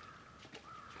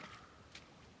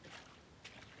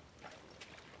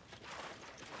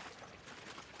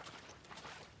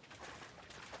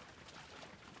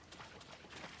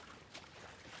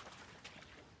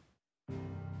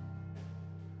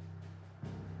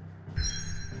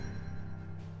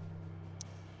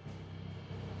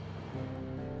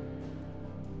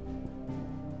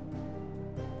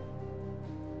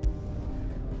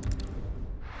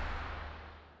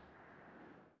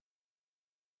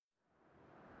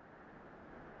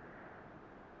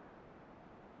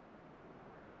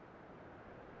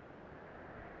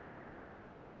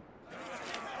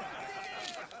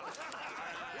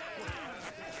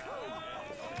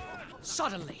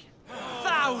 Suddenly,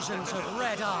 thousands of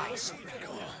red eyes.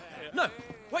 No,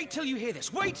 wait till you hear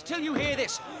this. Wait till you hear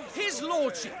this. His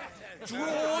lordship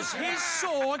draws his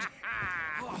sword.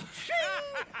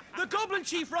 The goblin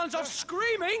chief runs off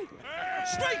screaming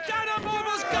straight down a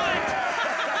Morbol's gullet.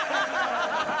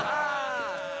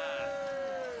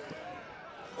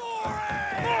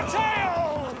 More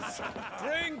tales!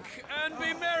 Drink and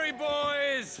be merry,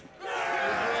 boys! Good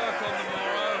work on the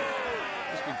morrow.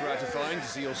 Must be gratifying to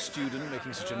see your student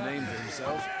making such a name for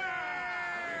himself.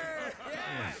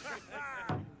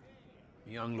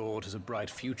 The young lord has a bright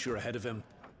future ahead of him.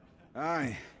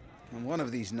 Aye, and one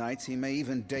of these nights he may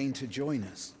even deign to join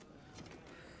us.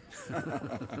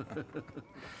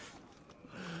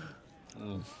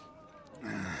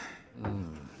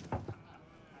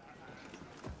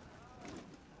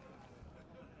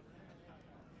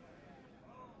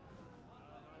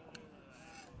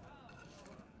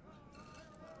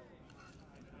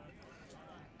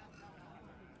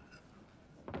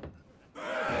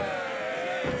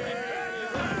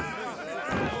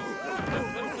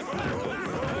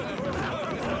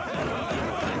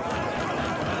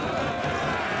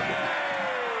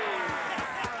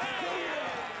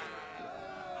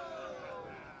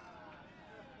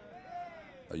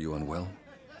 Are you unwell?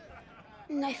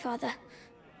 No, Father.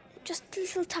 Just a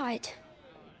little tired.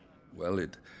 Well,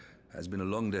 it has been a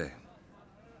long day.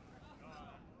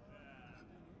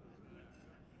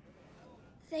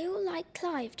 They all like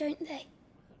Clive, don't they?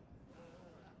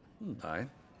 Aye.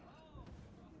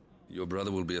 Your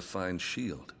brother will be a fine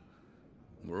shield.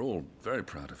 We're all very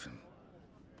proud of him.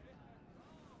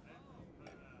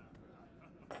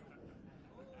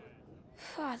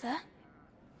 Father?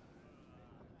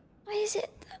 Why is it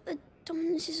that the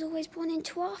dominance is always born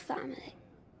into our family?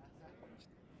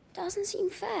 It doesn't seem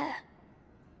fair.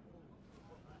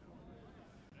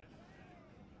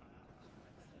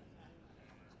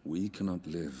 We cannot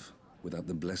live without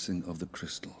the blessing of the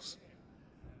crystals.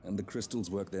 And the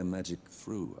crystals work their magic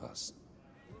through us.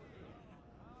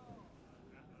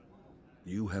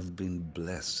 You have been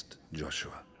blessed,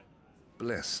 Joshua.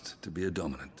 Blessed to be a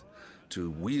dominant,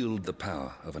 to wield the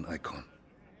power of an icon.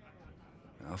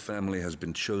 Our family has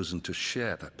been chosen to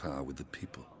share that power with the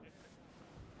people.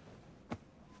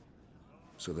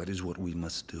 So that is what we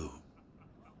must do.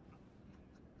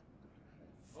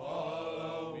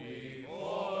 Follow me,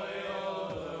 oil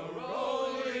the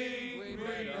rolling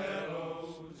green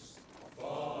meadows.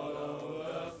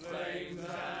 Follow the flames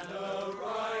and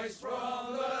arise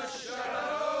from the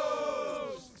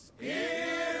shadows.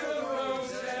 Hear the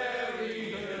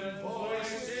Rosarian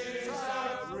voices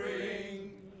that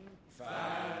ring.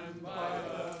 Fanned by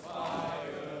the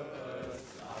fire, birds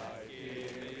like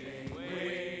giving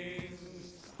wings.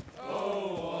 Go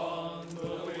on,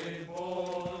 the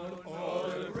wind-born, o'er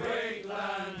the great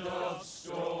land of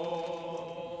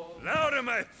storm. Louder,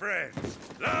 my friends!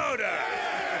 Louder!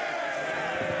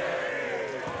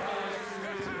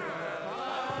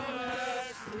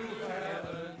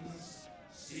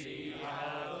 See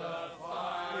how the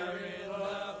fire in the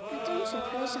I don't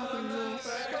suppose I'll be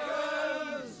missed.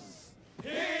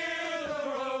 Hear the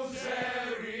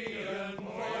Rosarian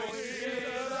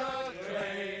voices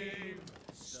acclaim,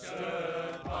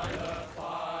 stirred by the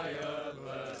fire,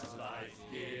 birds like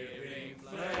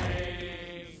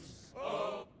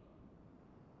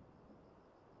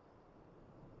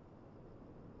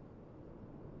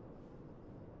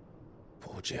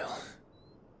Poor Jill.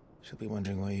 She'll be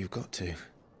wondering where you've got to.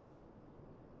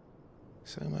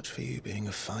 So much for you being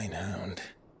a fine hound.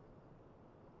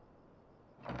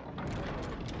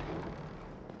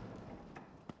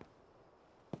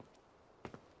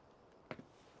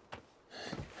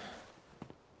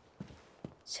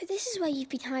 So this is where you've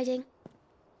been hiding.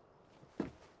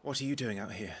 What are you doing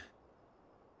out here?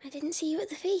 I didn't see you at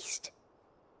the feast.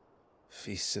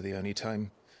 Feasts are the only time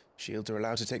shields are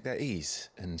allowed to take their ease,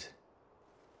 and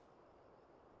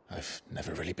I've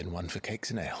never really been one for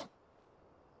cakes and ale.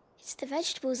 It's the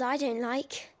vegetables I don't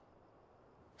like.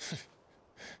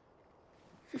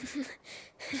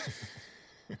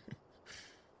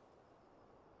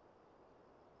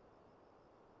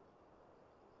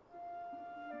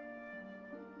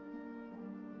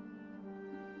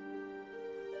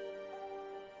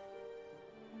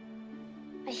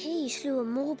 I hear you slew a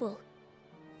Morbol.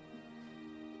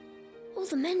 All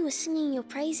the men were singing your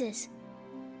praises.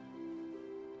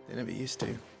 They never used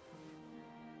to.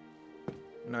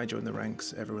 When I joined the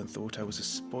ranks, everyone thought I was a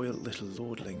spoilt little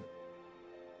lordling.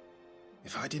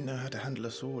 If I didn't know how to handle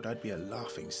a sword, I'd be a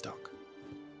laughingstock.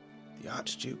 The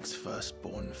Archduke's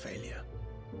firstborn failure.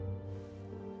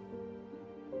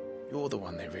 You're the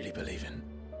one they really believe in.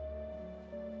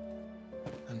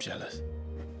 I'm jealous.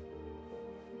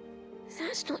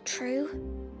 That's not true.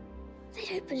 They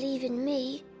don't believe in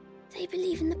me. They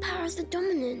believe in the power of the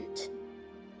dominant.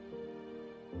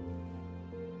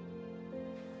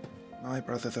 My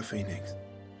brother the Phoenix,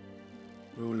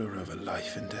 ruler over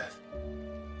life and death.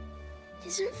 It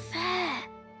isn't fair.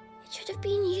 It should have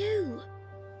been you.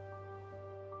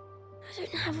 I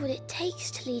don't have what it takes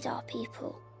to lead our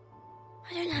people.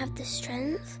 I don't have the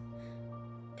strength.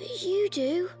 But you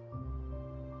do.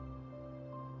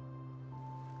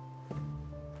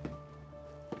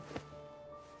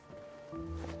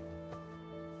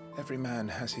 Every man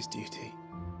has his duty.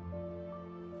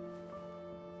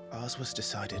 Ours was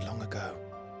decided long ago,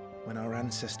 when our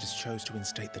ancestors chose to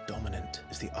instate the dominant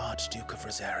as the Archduke of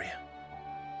Rosaria.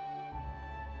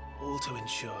 All to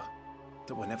ensure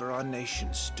that whenever our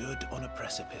nation stood on a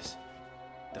precipice,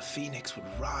 the Phoenix would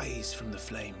rise from the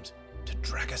flames to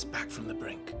drag us back from the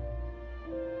brink.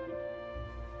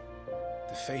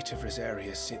 The fate of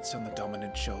Rosaria sits on the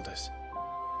dominant's shoulders.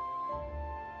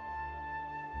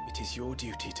 It is your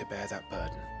duty to bear that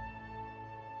burden.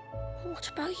 What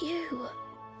about you?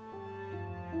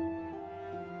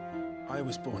 I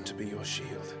was born to be your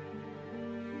shield.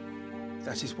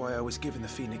 That is why I was given the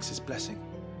Phoenix's blessing.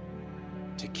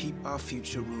 To keep our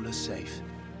future rulers safe.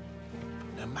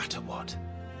 No matter what.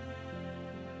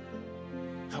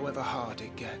 However hard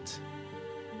it gets.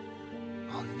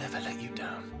 I'll never let you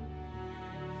down.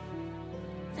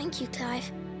 Thank you,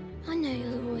 Clive. I know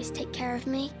you'll always take care of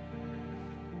me.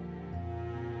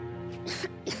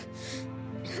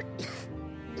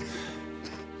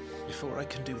 Before I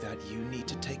can do that, you need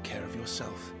to take care of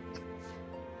yourself.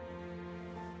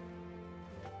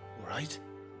 All right?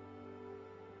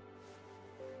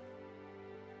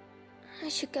 I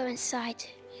should go inside.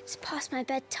 It's past my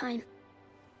bedtime.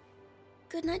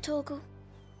 Good night, Torgal.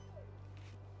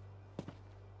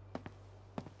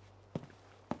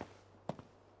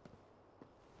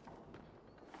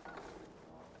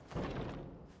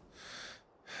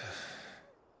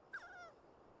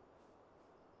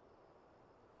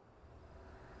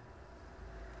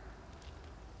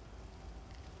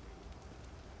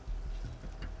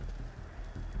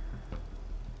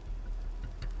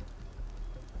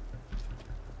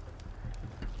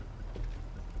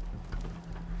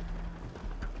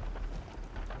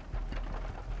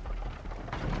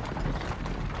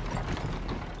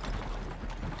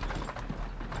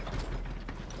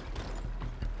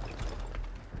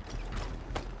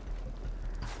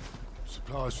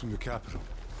 Supplies from the capital.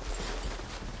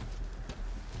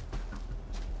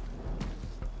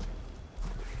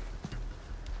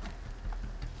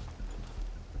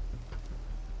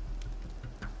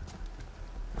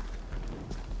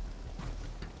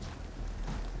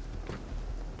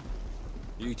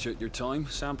 You took your time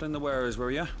sampling the wares,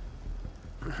 were you?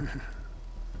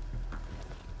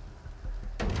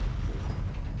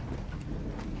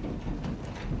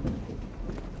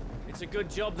 It's a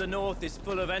good job the North is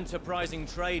full of enterprising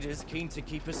traders keen to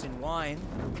keep us in wine.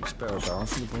 Spare a barrel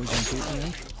for the boys on keeping,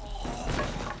 eh?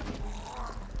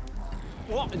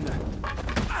 What in the...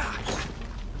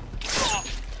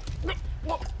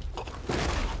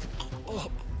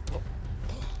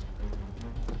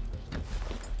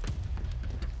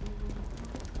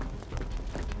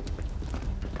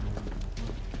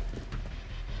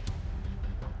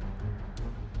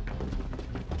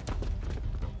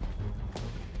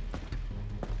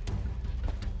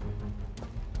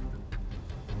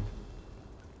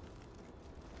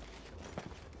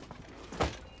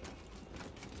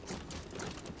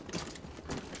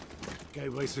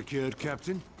 Gateway secured,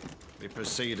 Captain. We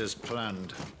proceed as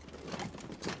planned.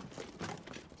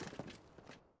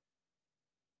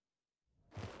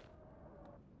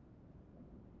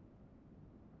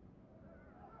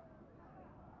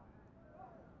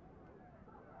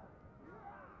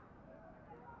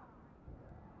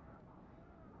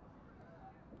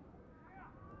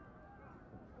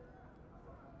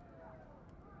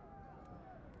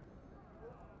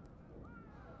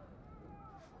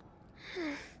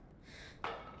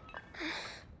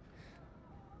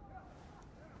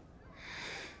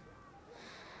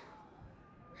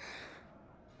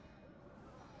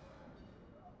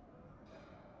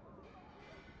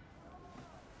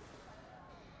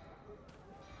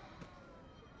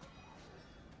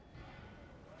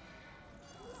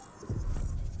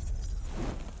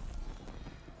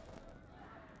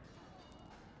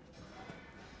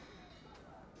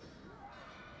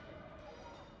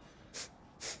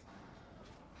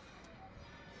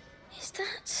 Is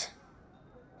that...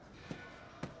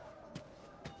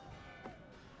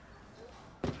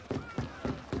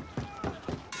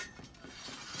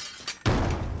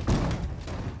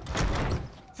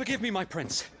 Forgive me, my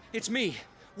prince. It's me,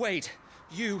 Wade.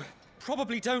 You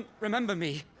probably don't remember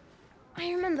me.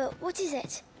 I remember. What is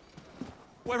it?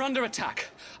 We're under attack.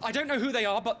 I don't know who they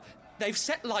are, but they've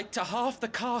set light to half the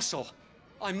castle.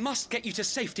 I must get you to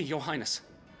safety, Your Highness.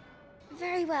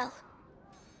 Very well.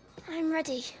 I'm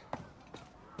ready.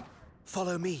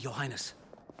 Follow me, Your Highness.